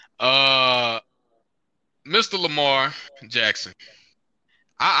 Uh, Mr. Lamar Jackson.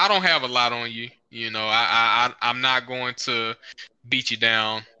 I don't have a lot on you. You know, I'm not going to beat you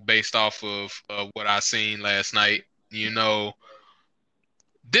down based off of what I seen last night. You know,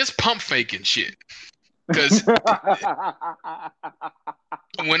 this pump faking shit. Because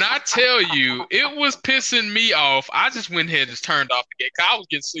when I tell you, it was pissing me off. I just went ahead and just turned off the game. 'Cause I was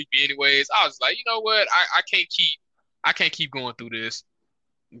getting sleepy anyways. I was like, you know what? I can't keep going through this.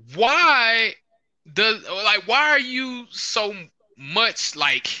 Why why are you so much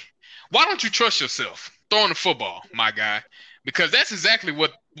like why don't you trust yourself throwing the football, my guy? Because that's exactly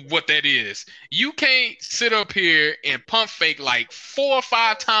what that is. You can't sit up here and pump fake like 4 or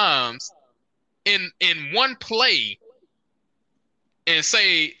 5 times in one play and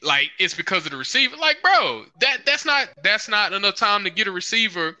say like it's because of the receiver. Like, bro, that's not enough time to get a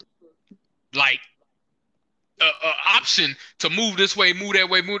receiver like a option to move this way, move that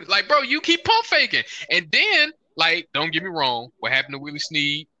way, move. Like, bro, you keep pump faking, and then like, don't get me wrong, what happened to Willie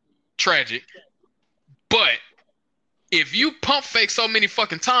Snead, tragic. But if you pump fake so many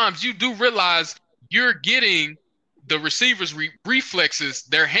fucking times, you do realize you're getting the receivers' reflexes.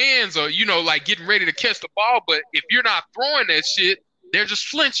 Their hands are, you know, like getting ready to catch the ball, but if you're not throwing that shit, they're just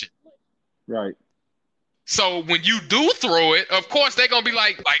flinching. Right. So when you do throw it, of course they're gonna be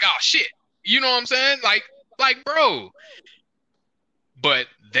like, oh shit. You know what I'm saying? Like, bro. But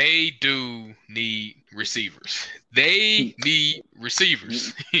they do need receivers. They need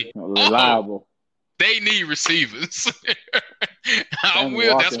receivers. Oh, Reliable. they need receivers. I Sammy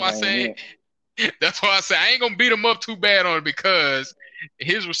will. Walker ain't it. That's why I say I ain't gonna beat him up too bad on it because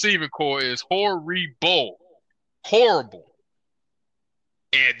his receiving core is horrible, horrible.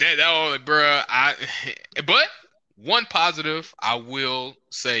 And that only, bro. But one positive I will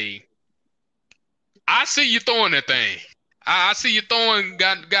say, I see you throwing that thing. I see you throwing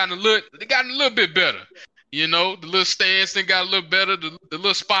gotten a little bit better. You know, the little stance then got a little better, the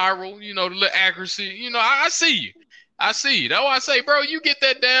little spiral, you know, the little accuracy. You know, I see you. I see you. That's why I say, bro, you get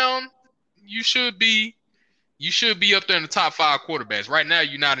that down, you should be up there in the top 5 quarterbacks. Right now,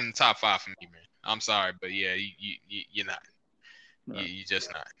 you're not in the top 5 for me, man. I'm sorry, but yeah, you're not. You're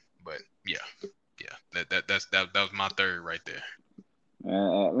just not. But yeah, that was my third right there.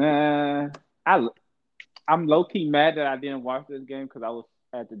 Man, I'm low key mad that I didn't watch this game because I was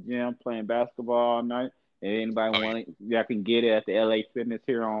at the gym playing basketball all night. And anybody Oh yeah. want it, y'all can get it at the LA Fitness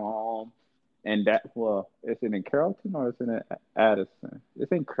here on and that it's in Carrollton or it's in Addison.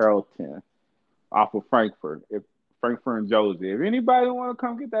 It's in Carrollton off of Frankfurt. If Frankfurt and Josie. If anybody want to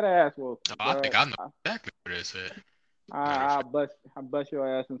come get that ass, well, Oh, I think I know exactly where this is. I'll bust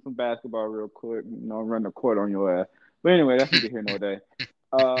your ass in some basketball real quick. You know, run the court on your ass. But anyway, that's neither here nor there.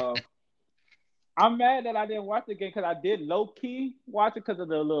 I'm mad that I didn't watch the game because I did low key watch it because of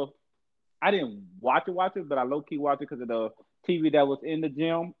the little. I didn't watch it, but I low key watched it because of the TV that was in the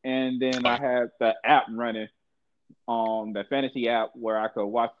gym, and then I had the app running, the fantasy app where I could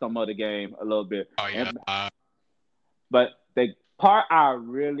watch some of the game a little bit. Oh yeah. But the part I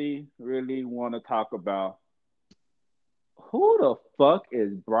really, really want to talk about, who the fuck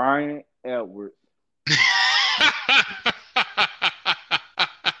is Brian Edwards?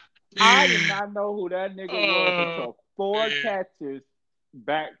 I did not know who that nigga was until 4 catches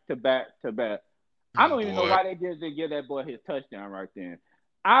back to back to back. I don't even know why they didn't give that boy his touchdown right then.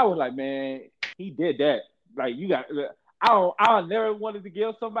 I was like, man, he did that. Like, you got. I never wanted to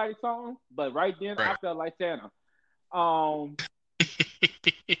give somebody something, but right then I felt like Santa.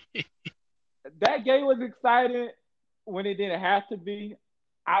 That game was exciting when it didn't have to be.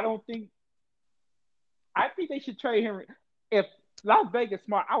 I think they should trade him. If Las Vegas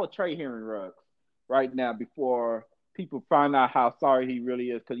smart, I would trade Henry Ruggs right now before people find out how sorry he really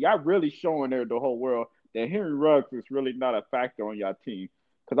is. Because y'all really showing there the whole world that Henry Ruggs is really not a factor on y'all team.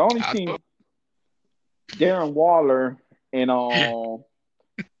 Because the only team, Darren Waller and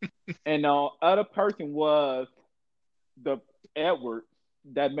other person was the Edwards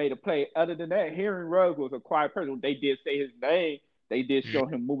that made a play. Other than that, Henry Ruggs was a quiet person. They did say his name. They did show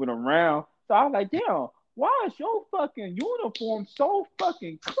him moving around. So I was like, damn, why is your fucking uniform so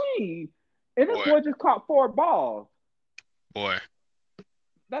fucking clean? And this boy just caught 4 balls. Boy.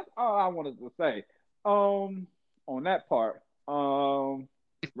 That's all I wanted to say. On that part.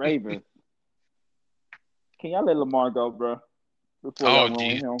 Ravens. Can y'all let Lamar go, bro? Before y'all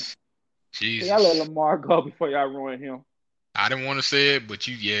ruin him. Jesus. Can y'all let Lamar go before y'all ruin him? I didn't want to say it, but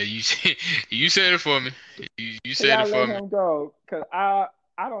you said it for me. You said it for me. Let him go, because I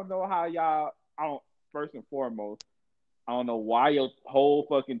don't know how y'all. First and foremost, I don't know why your whole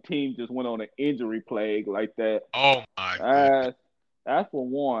fucking team just went on an injury plague like that. Oh my goodness. Uh, that's for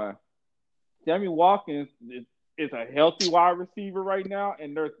one. Sammy Watkins is a healthy wide receiver right now,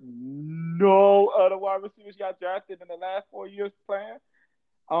 and there's no other wide receivers got drafted in the last 4 years playing.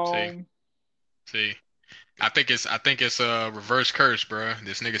 See, Um, see. I think it's a reverse curse, bro.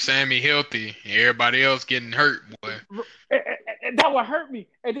 This nigga Sammy healthy, everybody else getting hurt, boy. and that would hurt me.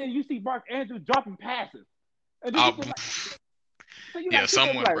 And then you see Mark Andrews dropping passes, and then you Oh, feel like, so you yeah, like sit there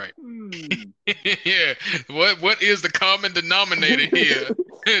and be somewhat like, right. Yeah. What is the common denominator here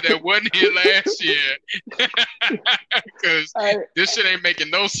that wasn't here last year? Because Hey, this shit ain't making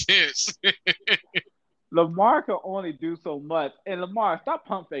no sense. Lamar can only do so much. And Lamar, stop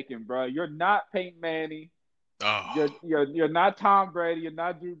pump faking, bro. You're not Peyton Manning. Oh, You're not Tom Brady. You're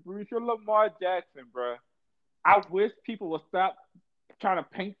not Drew Brees. You're Lamar Jackson, bro. I wish people would stop trying to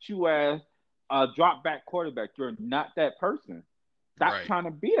paint you as a drop back quarterback. You're not that person. Stop right, trying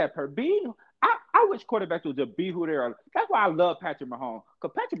to be that person. I wish quarterbacks would just be who they are. That's why I love Patrick Mahomes.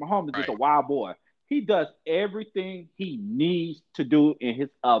 Because Patrick Mahomes is just a right. wild boy. He does everything he needs to do in his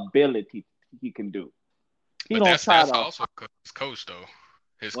ability he can do. He But don't that's try that's to also his coach though.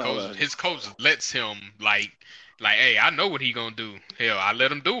 His well, coach his coach lets him like, hey, I know what he gonna do. Hell, I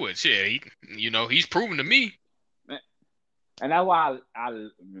let him do it. Shit, he's proven to me. and that's why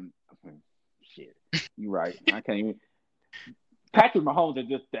shit. You're right. I can't even. Patrick Mahomes is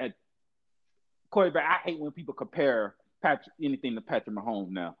just that quarterback. I hate when people compare anything to Patrick Mahomes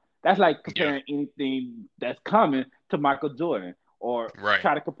now. That's like Yeah, comparing anything that's coming to Michael Jordan or right,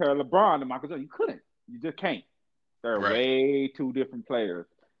 try to compare LeBron to Michael Jordan. You couldn't. You just can't. They're right. way two different players.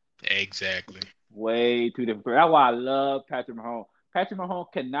 Exactly. Way too different. That's why I love Patrick Mahomes. Patrick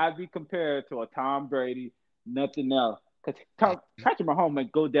Mahomes cannot be compared to a Tom Brady, nothing else. Because Patrick Mahomes may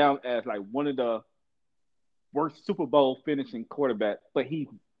go down as like one of the worst Super Bowl finishing quarterbacks, but he's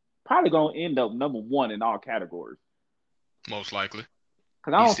probably gonna end up number one in all categories. Most likely.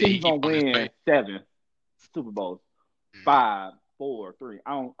 Because I He's don't think he's he gonna on his win way. 7 Super Bowls, Mhm. 5, 4, 3.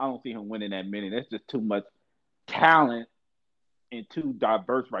 I don't see him winning that many. That's just too much talent and too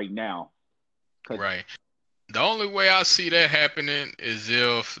diverse right now. Because Right. The only way I see that happening is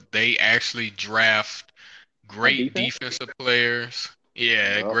if they actually draft on great defense, defensive players.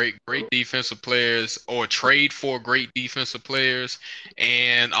 Yeah, yep. great defensive players, or trade for great defensive players,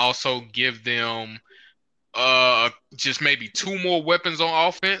 and also give them just maybe two more weapons on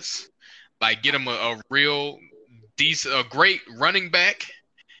offense. Like get them a real decent, a great running back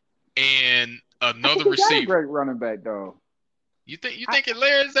and I another think he got a receiver. great running back though. I, You think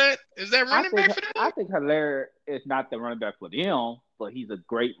Hilaire is that I running think back for them? I think Hilaire is not the running back for them, but he's a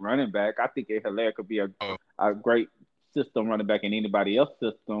great running back. I think Hilaire could be Oh, a great system running back in anybody else's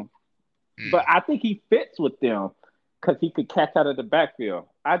system. But mm, I think he fits with them because he could catch out of the backfield.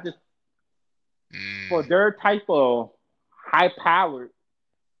 I just for mm. their type of high powered,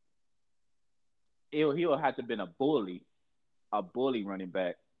 he'll have to been a bully running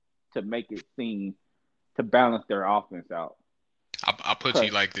back to make it seem to balance their offense out. I'll put you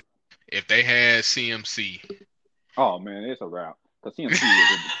Cause like this: if they had CMC, oh man, it's a wrap. Cause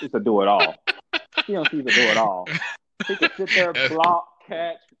CMC is a do it all. CMC's a do it all. He could sit there, that's, block,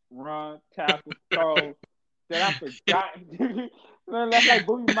 catch, run, tackle, throw. Then I forgot. Man, that's like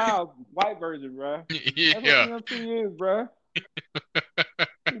Boogie Miles, white version, bro. That's what yeah, CMC is, bro.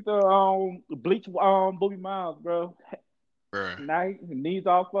 He's the bleach Boogie Miles, bro. bro. Now his knees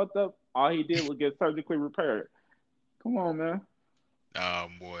all fucked up. All he did was get surgically repaired. Come on, man. Oh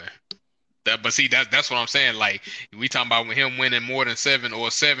boy. But see, that's what I'm saying. Like we talking about with him winning more than seven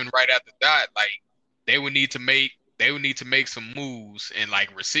or seven right after that. Like they would need to make some moves and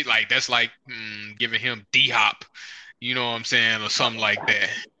like receive like that's like giving him D Hop, you know what I'm saying, or something like that.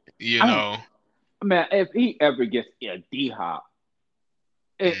 You I don't, know. man. If he ever gets a D Hop,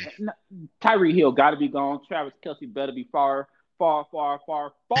 Mm. Tyree Hill got to be gone. Travis Kelsey better be far, far, far,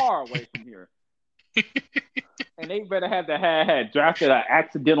 far, far away from here. And they better have had drafted an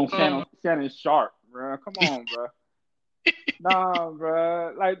accidental Uh, Shannon Sharp, bro. Come on, bro. Nah,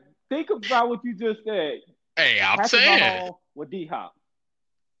 bro. Like, think about what you just said. hey, I'm Patrick saying. Mahomes with D Hop.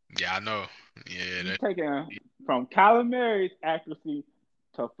 Yeah, I know. Yeah, You taking from Kyler Murray's accuracy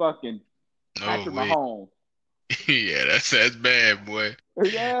to fucking no Patrick way. Mahomes. Yeah, that's bad, boy.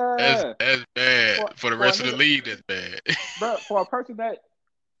 Yeah. That's bad For for the for a rest of the nigga, league. That's bad. bro, for a person that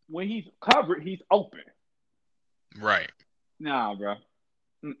when he's covered, he's open. Right. Nah, bro.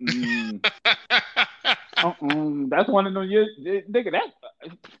 Mm-mm. That's one of them years, nigga. That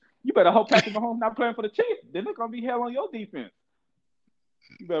you better hope Patrick Mahomes not playing for the Chiefs. Then it's gonna be hell on your defense.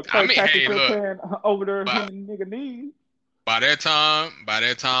 You better I pray mean, Patrick hey, quit look, playing over there but hitting nigga knees. by that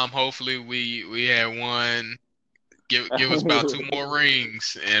time, hopefully we had one. Give us about two more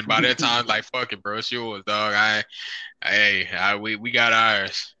rings, and by that time, like fuck it, bro, it's yours, dog. We got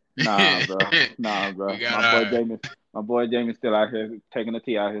ours. Nah, bro. Nah, We bro. got ours. My boy Jamie still out here taking the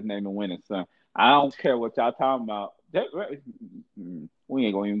T out his name and winning, son. I don't care what y'all talking about. We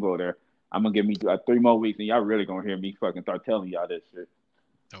ain't gonna even go there. I'm gonna give me 3 more weeks, and y'all really gonna hear me fucking start telling y'all this shit.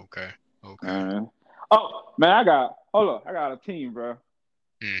 Okay. Okay. Uh, oh man, hold on. I got a team, bro.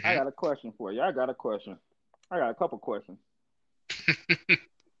 I Hmm. got a question for you. I got a question. I got a couple questions. I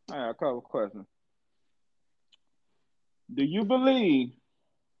got a couple questions. Do you believe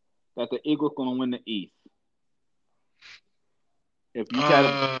that the Eagles gonna win the East? If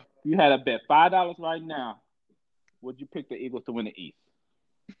uh, you had a bet $5 right now, would you pick the Eagles to win the East?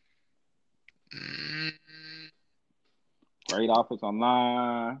 mm, Great offense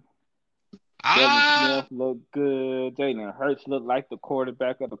online. Devin I Smith looked good. Jalen Hurts looked like the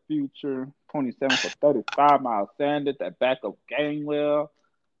quarterback of the future. 27 for 35. Miles Sanders, that backup Gainwell.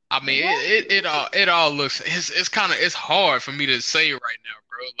 I Man, mean, what? it all looks. It's kind of it's hard for me to say right now,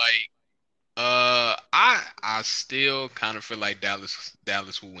 bro. Like, I still kind of feel like Dallas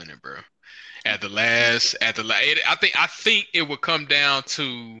will win it, bro. I think it would come down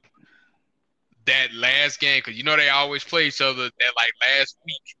to that last game because they always play each other that like last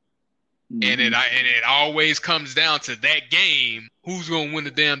week, and Mm-hmm. it always comes down to that game. Who's gonna win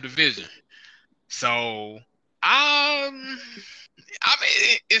the damn division? So, I mean,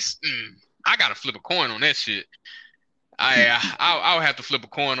 I gotta flip a coin on that shit. I'll have to flip a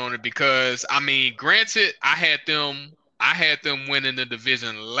coin on it because I mean, granted, I had them winning the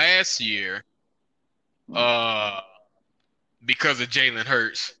division last year, Right. uh, because of Jalen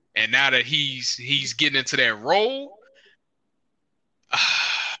Hurts, and now that he's getting into that role,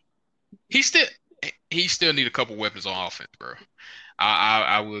 he still he still need a couple weapons on offense, bro.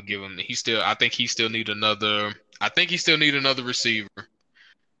 I will give him. I think he still need another. I think he still need another receiver.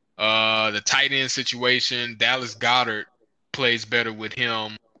 The tight end situation, Dallas Goddard plays better with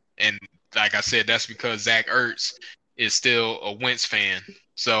him, and like I said, that's because Zach Ertz is still a Wentz fan,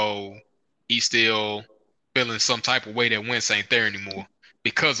 so he's still feeling some type of way that Wentz ain't there anymore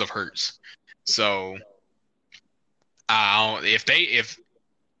because of Hurts. So I don't, if they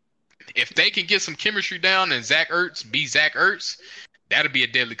can get some chemistry down and Zach Ertz be Zach Ertz, that'll be a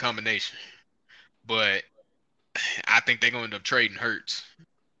deadly combination. But I think they're going to end up trading Hurts,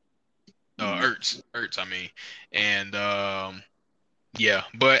 Mm. Ertz. I mean, and yeah,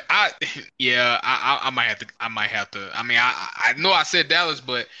 but yeah, I might have to. I might have to. I mean, I know I said Dallas,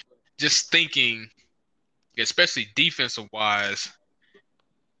 but just thinking, especially defensive wise,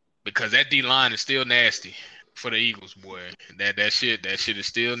 because that D line is still nasty for the Eagles, boy. That shit is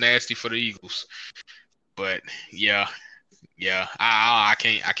still nasty for the Eagles. But yeah, yeah, I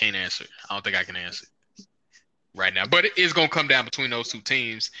can't answer. I don't think I can answer right now. But it is gonna come down between those two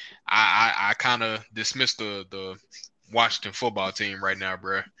teams. I kind of dismissed the Washington football team right now,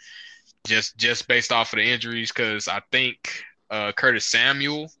 bro. Just based off of the injuries, because I think Curtis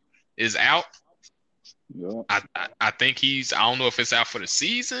Samuel is out. Yeah. I think I don't know if it's out for the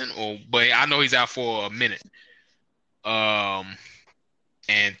season but I know he's out for a minute. Um,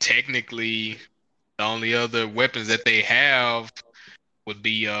 and technically, the only other weapons that they have would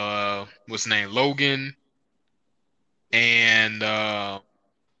be what's his name, Logan and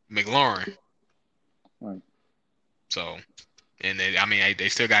McLaurin. Right. So, and I mean, they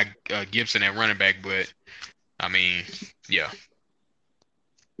still got Gibson at running back, but I mean, yeah.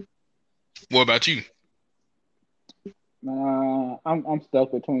 What about you? I'm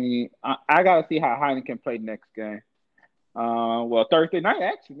stuck between. I gotta see how Heineken play next game. Well, Thursday night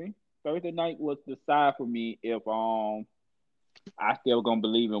actually. Thursday night was the side for me if I still gonna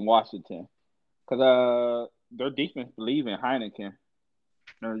believe in Washington because their defense believe in Heineken.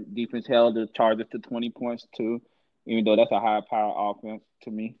 Their defense held the Chargers to 20 points too, even though that's a high power offense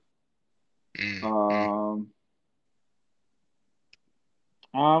to me. Mm.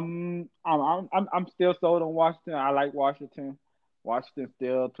 Um, I'm still sold on Washington. I like Washington. Washington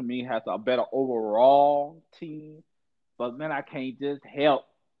still to me has a better overall team, but man, I can't just help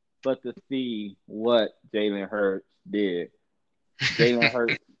but to see what Jalen Hurts did. Jalen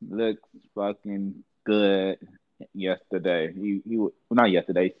Hurts looks fucking good yesterday. Well, not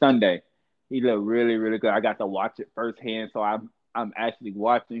yesterday, Sunday. He looked really really good. I got to watch it firsthand, so I'm actually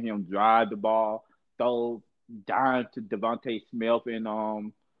watching him drive the ball, throw dime to Devontae Smith and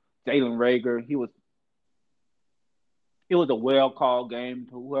Jalen Rager. It was a well called game.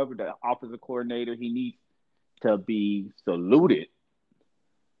 Whoever the offensive coordinator, he needs to be saluted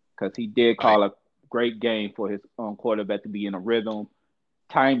because he did Like, call a great game for his quarterback to be in a rhythm,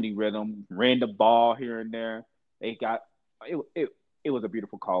 timely rhythm, ran the ball here and there. They got it. It was a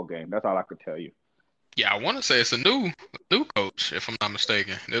beautiful call game. That's all I could tell you. Yeah, I want to say it's a new coach, if I'm not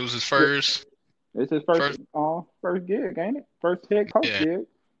mistaken. It was his Yeah, first it's his first. first gig, ain't it? First head coach Yeah. gig.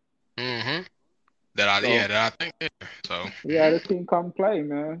 Mm-hmm. So That I think. Yeah. So. he had his team come play,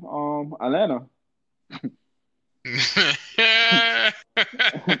 man. Atlanta.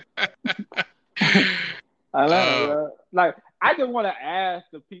 Atlanta, uh, bro. Like, I just want to ask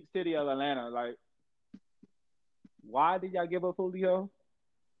the Peak City of Atlanta, like, why did y'all give up Julio?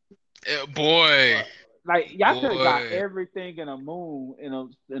 boy, Like, y'all should have got boy. everything in the moon,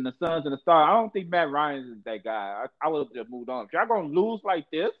 in the Suns and the Stars. I don't think Matt Ryan is that guy. I would have just moved on. If y'all gonna lose like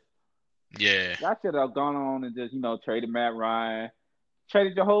this, Yeah, y'all should have gone on and just traded Matt Ryan,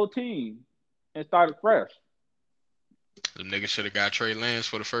 traded your whole team, and started fresh. the nigga should have got Trey Lance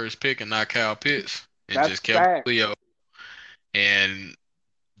for the first pick and not Kyle Pitts, and That's just kept fact. Julio and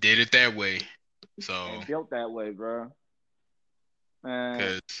did it that way. So, And built that way, bro. And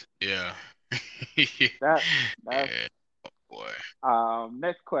cause yeah, that that's yeah, boy.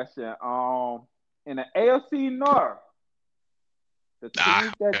 next question. In the AFC North, the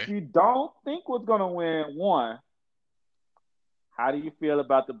teams that Okay. you don't think was gonna win won. How do you feel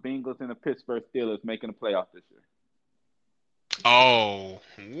about the Bengals and the Pittsburgh Steelers making the playoffs this year? Oh, Off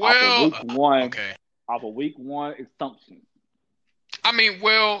of well, week one, okay. off of week one assumption. I mean,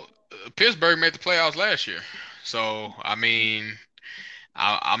 well, Pittsburgh made the playoffs last year. So, I mean,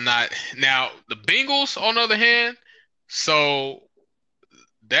 I'm not. Now, the Bengals, on the other hand, so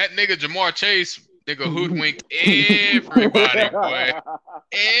that nigga Jamar Chase, nigga hoodwinked everybody, boy.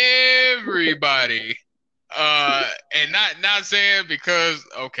 Everybody. And not saying because,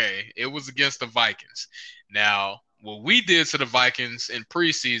 okay, it was against the Vikings. Now, what we did to the Vikings in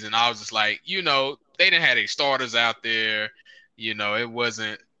preseason, I was just like, they didn't have any starters out there. It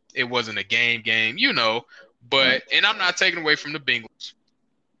wasn't a game, Right. and I'm not taking away from the Bengals.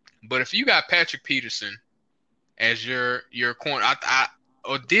 But if you got Patrick Peterson as your corner,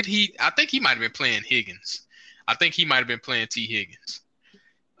 or did he? I think he might have been playing Higgins. I think he might have been playing T. Higgins.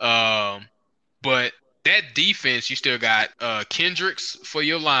 But that defense, you still got Kendricks for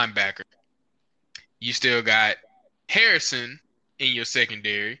your linebacker. You still got Harrison in your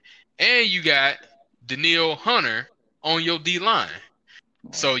secondary, and you got Daniil Hunter on your D line.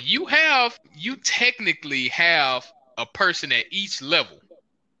 So you technically have a person at each level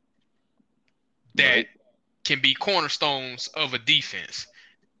that Right. can be cornerstones of a defense.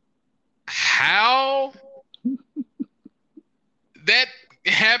 How that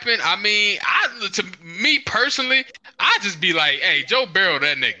happened? I mean, to me personally, I just be like, "Hey, Joe Burrow,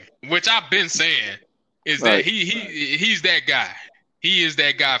 that nigga," which I've been saying is that Right. he's that guy. He is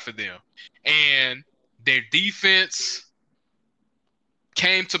that guy for them, and their defense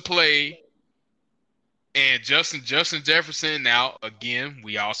came to play. And Justin Jefferson. Now, again,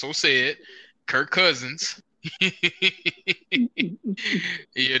 we also said Kirk Cousins.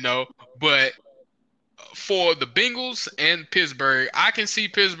 But for the Bengals and Pittsburgh, I can see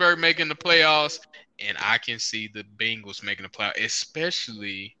Pittsburgh making the playoffs, and I can see the Bengals making the playoffs,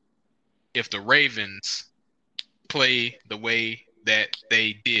 especially if the Ravens play the way that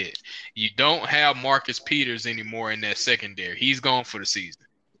they did. You don't have Marcus Peters anymore in that secondary. He's gone for the season.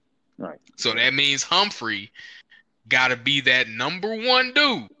 Right. So that means Humphrey got to be that number one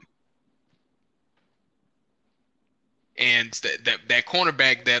dude. And that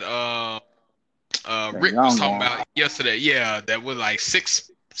cornerback that That Rick was young talking one. about yesterday, yeah, that was like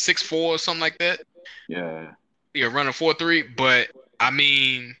 6'4" or something like that. Yeah. Yeah, running 4.3. But I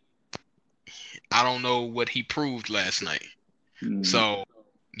mean, I don't know what he proved last night. So,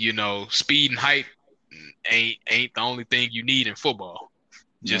 speed and height ain't the only thing you need in football.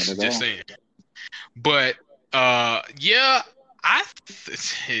 Not Just at all. saying. But yeah,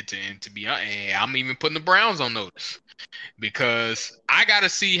 to be honest, I'm even putting the Browns on notice because I got to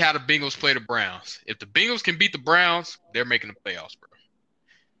see how the Bengals play the Browns. If the Bengals can beat the Browns, they're making the playoffs, bro.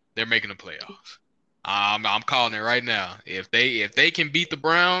 They're making the playoffs. I'm calling it right now. If they can beat the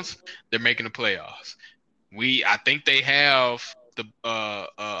Browns, they're making the playoffs. I think they have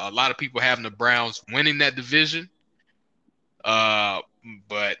a lot of people having the Browns winning that division.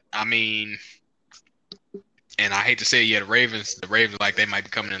 But I mean, and I hate to say, yeah, the Ravens like they might be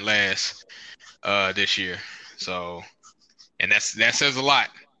coming in last this year. So, and that says a lot.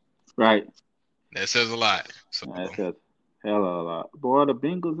 Right. That says a lot. So, That says hell of a lot. Boy, the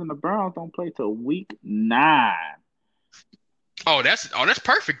Bengals and the Browns don't play till week 9. that's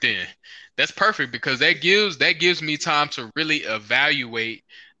perfect then. That's perfect because that gives me time to really evaluate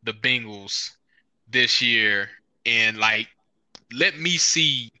the Bengals this year and like let me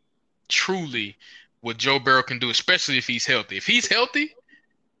see truly what Joe Burrow can do, especially if he's healthy. If he's healthy,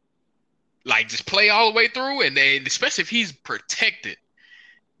 like just play all the way through, and then especially if he's protected,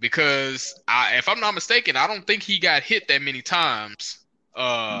 because if I'm not mistaken, I don't think he got hit that many times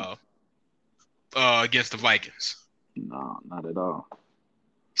uh, against the Vikings. No, not at all.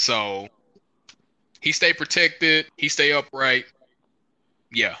 So he stay protected, he stay upright.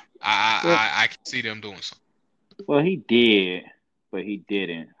 Yeah, I can see them doing something. Well, he did, but he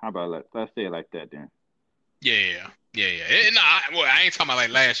didn't. How about let's say it like that then? Yeah. No, I ain't talking about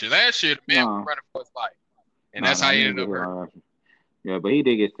like last year. Last year, the man was No, running for his life, and no, that's no, how he he didn't ended get up hit hurt. on last year. Yeah, but he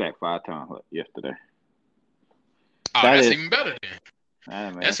did get sacked 5 times yesterday. Oh, That that's is, even better then.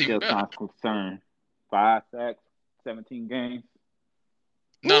 man, That's even still better. sounds concerned. 5 sacks, 17 games.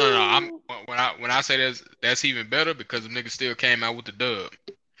 No. I'm Woo! when I say that's even better because the nigga still came out with the dub.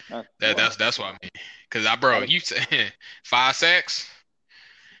 That's That's what I mean. Cause bro, that, you said 5 sacks.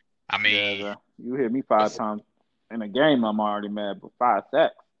 I yeah, mean, bro. You hit me 5 times in a game, I'm already mad. But 5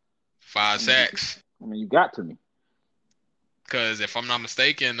 sacks, five I mean, sacks. you got to me. Cause if I'm not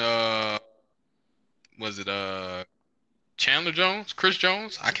mistaken, was it Chandler Jones, Chris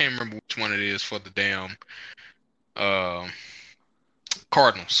Jones? I can't remember which one it is for the damn uh,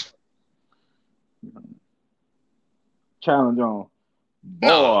 Cardinals. Challenge on,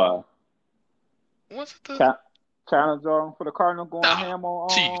 No, boy. was it the Challenge on for the Cardinals going no ham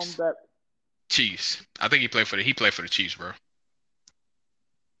on Chiefs? that. Chiefs. I think he played for the Chiefs, bro.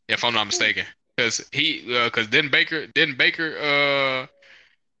 If I'm not mistaken, because didn't Baker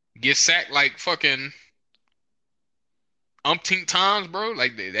get sacked like fucking umpteen times, bro.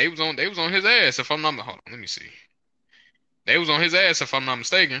 Like they was on his ass. If I'm not hold on, let me see. They was on his ass if I'm not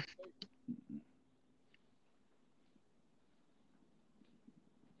mistaken.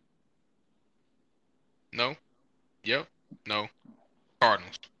 No. Yep. No.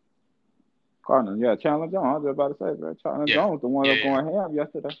 Cardinals. Cardinals, yeah, Chandler Jones. I was just about to say, bro. Chandler Yeah. Jones, the one that was Yeah. going ham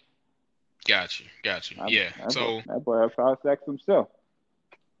yesterday. Got you. Got you. That, Yeah. that boy, So that boy had 5 sacks himself.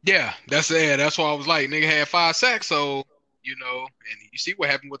 yeah, that's why I was like, nigga had 5 sacks. So and you see what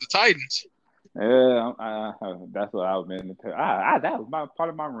happened with the Titans. Yeah, that's what I was meant to tell. That was my part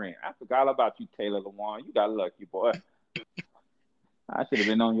of my rant. I forgot about you, Taylor Lewan. You got lucky, boy. I should have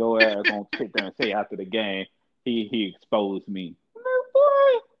been on your ass gonna sit there and say after the game, he exposed me.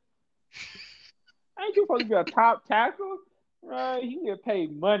 Boy, ain't you supposed to be a top tackle? Right? He get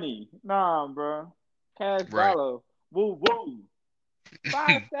paid money. Nah, bro. Cash Right. dollar. Woo woo.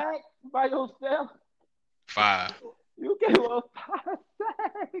 5 sacks by yourself. 5. You gave us 5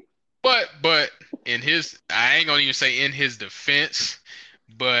 sacks. But I ain't gonna even say in his defense,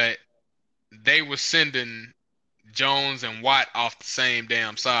 but they were sending Jones and Watt off the same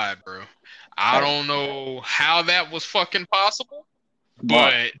damn side, bro. I Hey, don't know how that was fucking possible,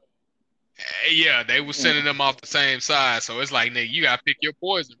 smart. but yeah, they were sending them off the same side. So it's like, nigga, you gotta pick your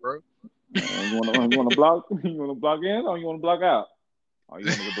poison, bro. You wanna block? You wanna block in or you wanna block out? Oh, you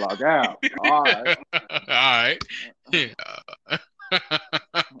wanna block out. All right. All right. Yeah.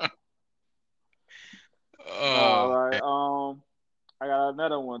 All Oh, right. I got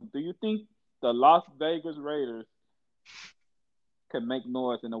another one. Do you think the Las Vegas Raiders can make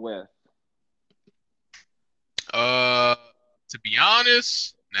noise in the West? to be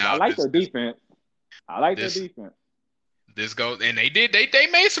honest, 'Cause I now like their defense. I like their this defense. this goes, and they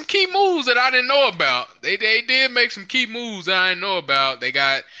made some key moves that I didn't know about. They did make some key moves that I didn't know about. They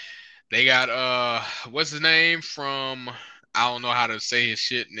got what's his name from, I don't know how to say his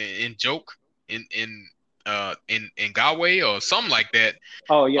shit in joke in Galway or something like that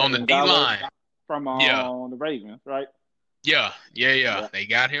Oh yeah, on the D Ngale line. from Yeah. the Ravens, right? Yeah. Yeah. They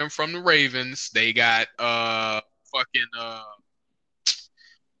got him from the Ravens. They got fucking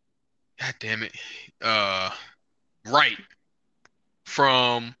God damn it. Wright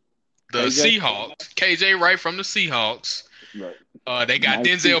from the KJ. Seahawks. KJ Wright from the Seahawks. Right. They got Nice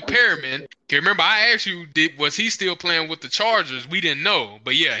Denzel piece. Perryman. Okay, remember I asked you, was he still playing with the Chargers? We didn't know,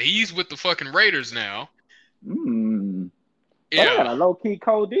 but yeah, he's with the fucking Raiders now. But I got Yeah, a low key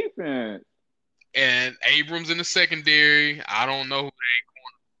cold defense. and Abrams in the secondary. I don't know who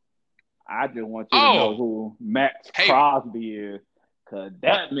I just want you to know Oh, who Max hey. Crosby is, cause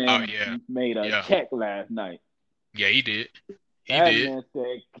that man Yeah. made a Yeah. check last night. Yeah, he did. That man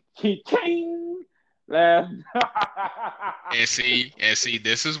said ching last. And see,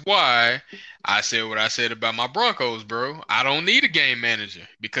 this is why I said what I said about my Broncos, bro. I don't need a game manager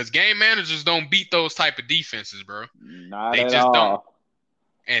because game managers don't beat those type of defenses, bro. Not They at just don't. all.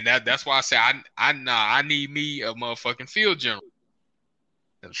 And that's why I say I need me a motherfucking field general.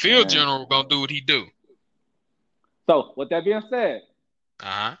 The field general gonna do what he do. So, with that being said,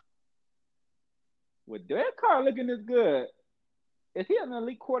 Uh with Derek Carr looking this good, is he an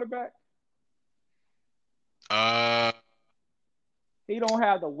elite quarterback? huh. He don't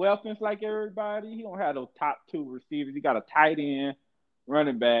have the weapons like everybody. He don't have those top two receivers. He got a tight end,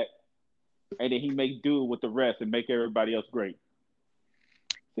 running back, and then he make do with the rest and make everybody else great.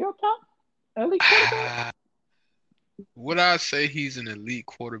 See on top? Elite quarterback? Would I say he's an elite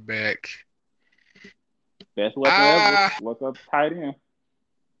quarterback? Best weapon ever. Ah, What's up, tight end?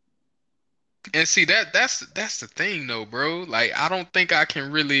 and see that's the thing though, bro. Like I don't think I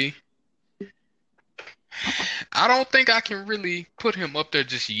can really put him up there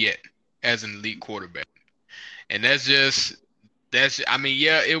just yet as an elite quarterback. And I mean,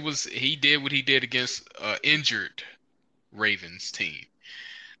 yeah, he did what he did against injured Ravens team.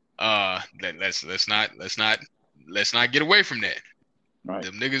 Let's not get away from that. Right.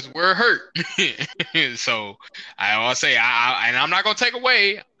 Them niggas were hurt. So I always say and I'm not gonna take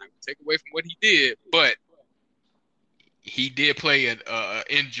away. I'm not gonna take away from what he did, but he did play an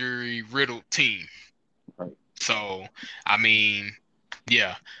injury riddled team. Right. So I mean,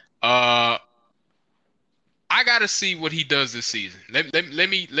 yeah. I gotta see what he does this season. Let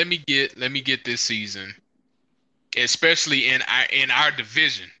me get this season, especially in our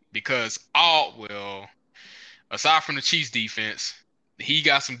division, because aside from the Chiefs defense, he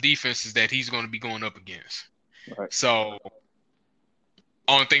got some defenses that he's going to be going up against. Right. So,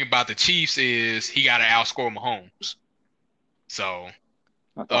 only thing about the Chiefs is he got to outscore Mahomes. So,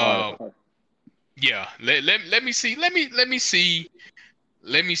 That's the hardest uh, part. yeah. Let me see. Let me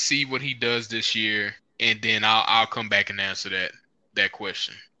see what he does this year, and then I'll come back and answer that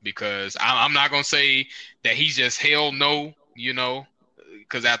question, because I'm not gonna say that he's just hell no,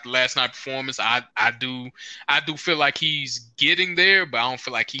 because after last night's performance, I do feel like he's getting there, but I don't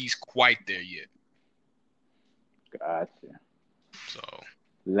feel like he's quite there yet. Gotcha. So,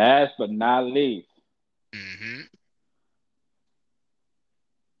 Last but not least, hmm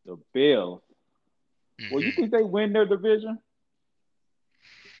the Bills. Well, you hmm think they win their division?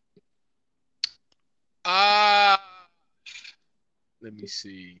 uh let me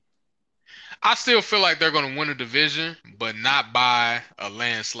see. I still feel like they're going to win a division, but not by a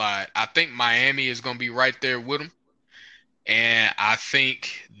landslide. I think Miami is going to be right there with them. And I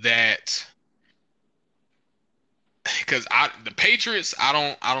think that because the Patriots, I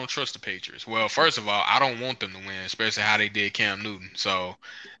don't trust the Patriots. Well, first of all, I don't want them to win, especially how they did Cam Newton. So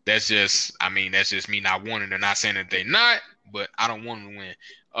that's just me not wanting. They're not saying that they're not, but I don't want them to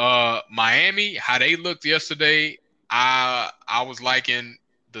win. Miami, how they looked yesterday, I was liking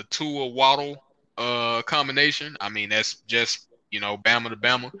the Tua Waddle combination. I mean, that's just Bama to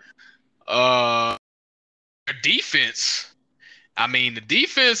Bama. Their defense. I mean, the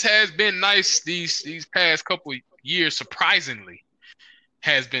defense has been nice these past couple years. Surprisingly,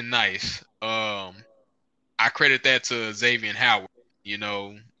 has been nice. I credit that to Xavier Howard. You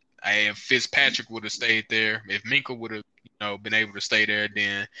know, if Fitzpatrick would have stayed there, if Minka would have, been able to stay there,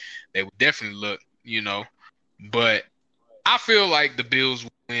 then they would definitely look. But I feel like the Bills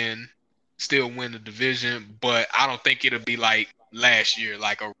will still win the division, but I don't think it'll be like last year,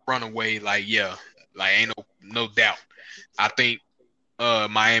 like a runaway. Like yeah, like ain't no doubt. I think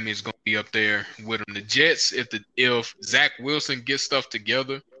Miami is going to be up there with them. The Jets, if Zach Wilson gets stuff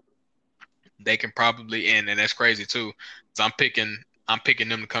together, they can probably and that's crazy too. So I'm picking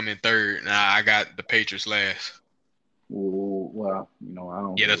them to come in third, and I got the Patriots last. Ooh, well, I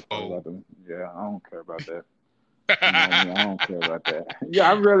don't Yeah, really that's care bold. about them. Yeah, I don't care about that. You know me, I don't care about that.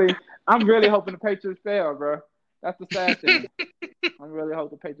 Yeah, I'm really hoping the Patriots fail, bro. That's the sad thing. I'm really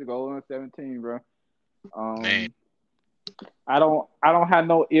hoping the Patriots go on 17, bro. Man, Um, I don't have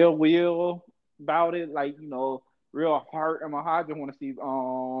no ill will about it. Like, real heart in my heart. I just want to see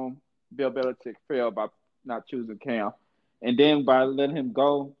Bill Belichick fail by not choosing Cam. And then by letting him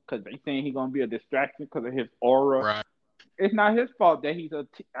go, because they saying he's gonna be a distraction because of his aura. right, It's not his fault that he's a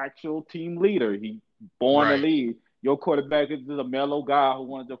actual team leader. He born to right. lead. Your quarterback is just a mellow guy who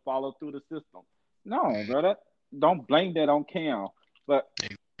wanted to follow through the system. No, Mm, brother. Don't blame that on Cam. But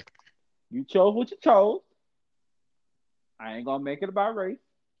you chose what you chose. I ain't gonna make it about race.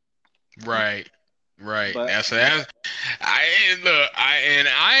 right, right. But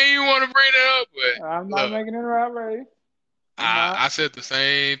I ain't want to bring it up, I'm but not look, making it about race. I'm I not. I said the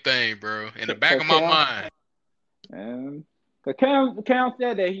same thing, bro. In the back Cause of my Cam mind, and cause Cam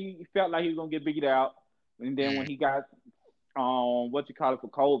said that he felt like he was gonna get beat out. And then when mm, he got what you call it for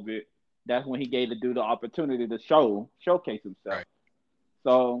COVID, that's when he gave the dude the opportunity to showcase himself. right,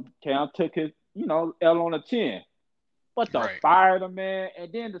 So Cam took his, L on the chin. But to Right. fire the man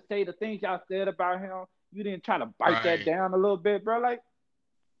and then to say the things y'all said about him, you didn't try to bite that Right. down a little bit, bro. Like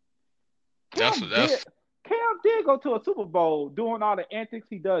That's Cam what did. that's Cam did go to a Super Bowl doing all the antics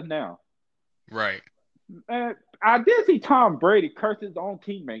he does now. right. And I did see Tom Brady curse his own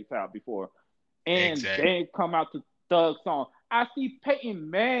teammates out before, and Exactly. then come out to Thug song. I see Peyton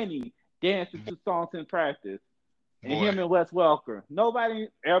Manning dancing to songs in practice, and Boy. him and Wes Welker.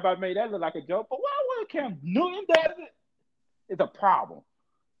 Everybody made that look like a joke, but why would Cam Newton does it? It's a problem.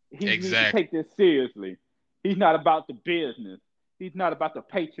 He needs to Exactly. take this seriously. He's not about the business. He's not about the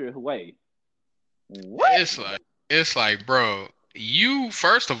Patriot way. What? It's like, bro, you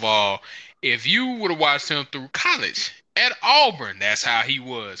first of all, if you would have watched him through college at Auburn, that's how he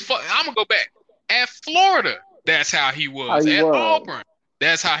was. I'm gonna go back at Florida. That's how he How was he at was. Auburn.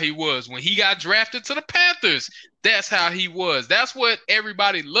 That's how he was when he got drafted to the Panthers. That's how he was. That's what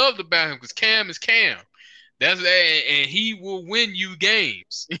everybody loved about him because Cam is Cam. And he will win you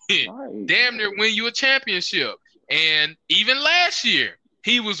games. Right. Damn near win you a championship. And even last year,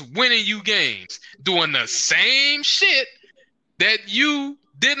 he was winning you games, doing the same shit that you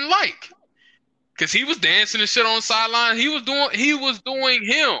didn't like. Cause he was dancing and shit on the sideline. He was doing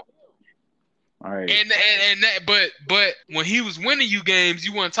him. Right. And that but when he was winning you games,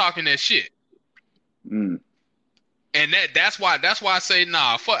 you weren't talking that shit. Mm. And that's why I say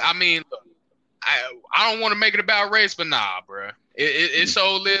nah. Fuck. I mean, look, I don't want to make it about race, but nah, bro. It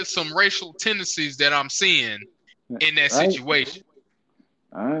so there's some racial tendencies that I'm seeing in that Right. situation.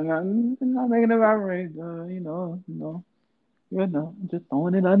 I'm not making it about race, just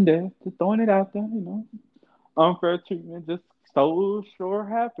throwing it under, just throwing it out there. Unfair treatment just so sure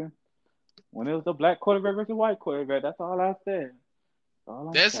happened when it was a black quarterback versus a white quarterback. That's all I said. That's all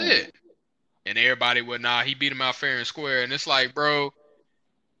I'm That's saying. it. And everybody would nah, he beat him out fair and square. And it's like, bro,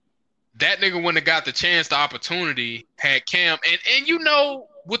 that nigga wouldn't have got the chance, the opportunity, had Cam. And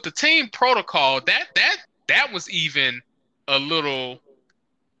with the team protocol, that was even a little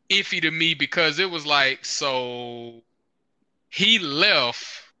iffy to me because it was like, so he left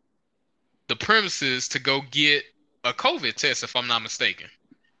the premises to go get a COVID test, if I'm not mistaken.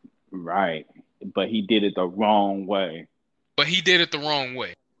 Right. But he did it the wrong way. But he did it the wrong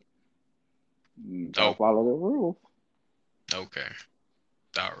way. Gotta Oh, follow the rules. okay.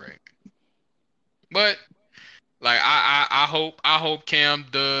 All right. But like I hope Cam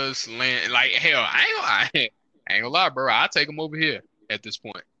does land. Like hell, I ain't gonna lie, bro. I'll take him over here at this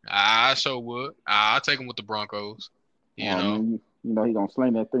point. I sure would. I'll take him with the Broncos. You Oh, I know. mean, he gonna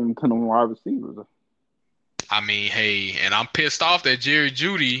sling that thing to them wide receivers. I mean, hey, and I'm pissed off that Jerry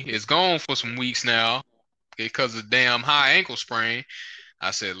Jeudy is gone for some weeks now because of damn high ankle sprain. I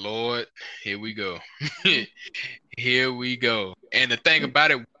said, Lord, here we go. Here we go. And the thing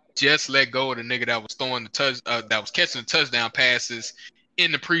about it, we just let go of the nigga that was that was catching the touchdown passes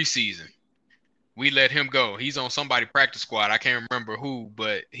in the preseason. We let him go. He's on somebody practice squad. I can't remember who,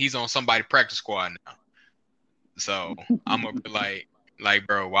 but he's on somebody practice squad now. So I'm gonna be like,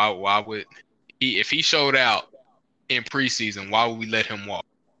 bro, why would if he showed out in preseason, why would we let him walk?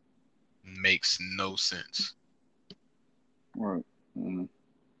 Makes no sense. Right. Mm-hmm.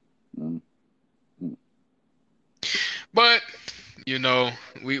 Mm-hmm. But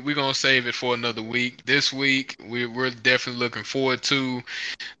we're gonna save it for another week. This week we're definitely looking forward to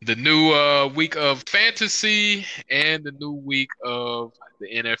the new week of fantasy and the new week of the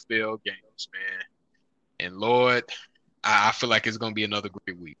NFL games, man. And Lord, I feel like it's gonna be another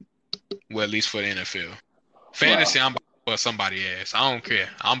great week. Well, at least for the NFL. Fantasy, Well, I'm about to bust somebody's ass. I don't care.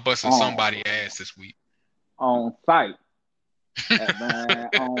 I'm busting on somebody's ass this week. on site. Man,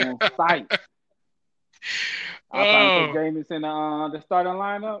 on site. I finally put Oh, Jameis in the starting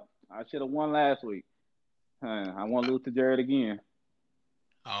lineup. I should have won last week. I won't lose to Jared again.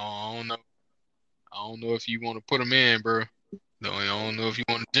 I don't know. I don't know if you want to put him in, bro. No, I don't know if you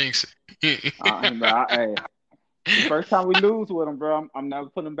want to jinx it. Hey, the first time we lose with him, bro, I'm never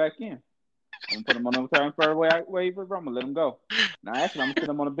putting him back in. I'm gonna put him on the transfer waiver, bro. I'm gonna let him go. Now, actually, I'm gonna sit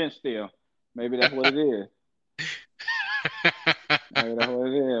him on the bench still. Maybe that's what it is. Maybe that's what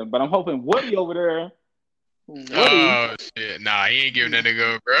it is. But I'm hoping Woody over there. Woody. Oh shit! Nah, he ain't giving that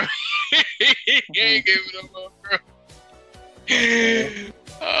nigga up, bro. He ain't giving him up, bro.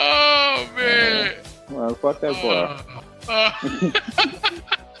 Oh man. Well, fuck that boy.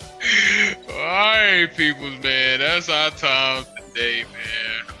 All right, peoples, man. That's our time today,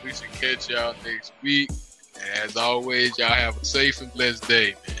 man. We should catch y'all next week. And as always, y'all have a safe and blessed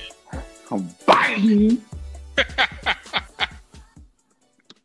day, man. Bye.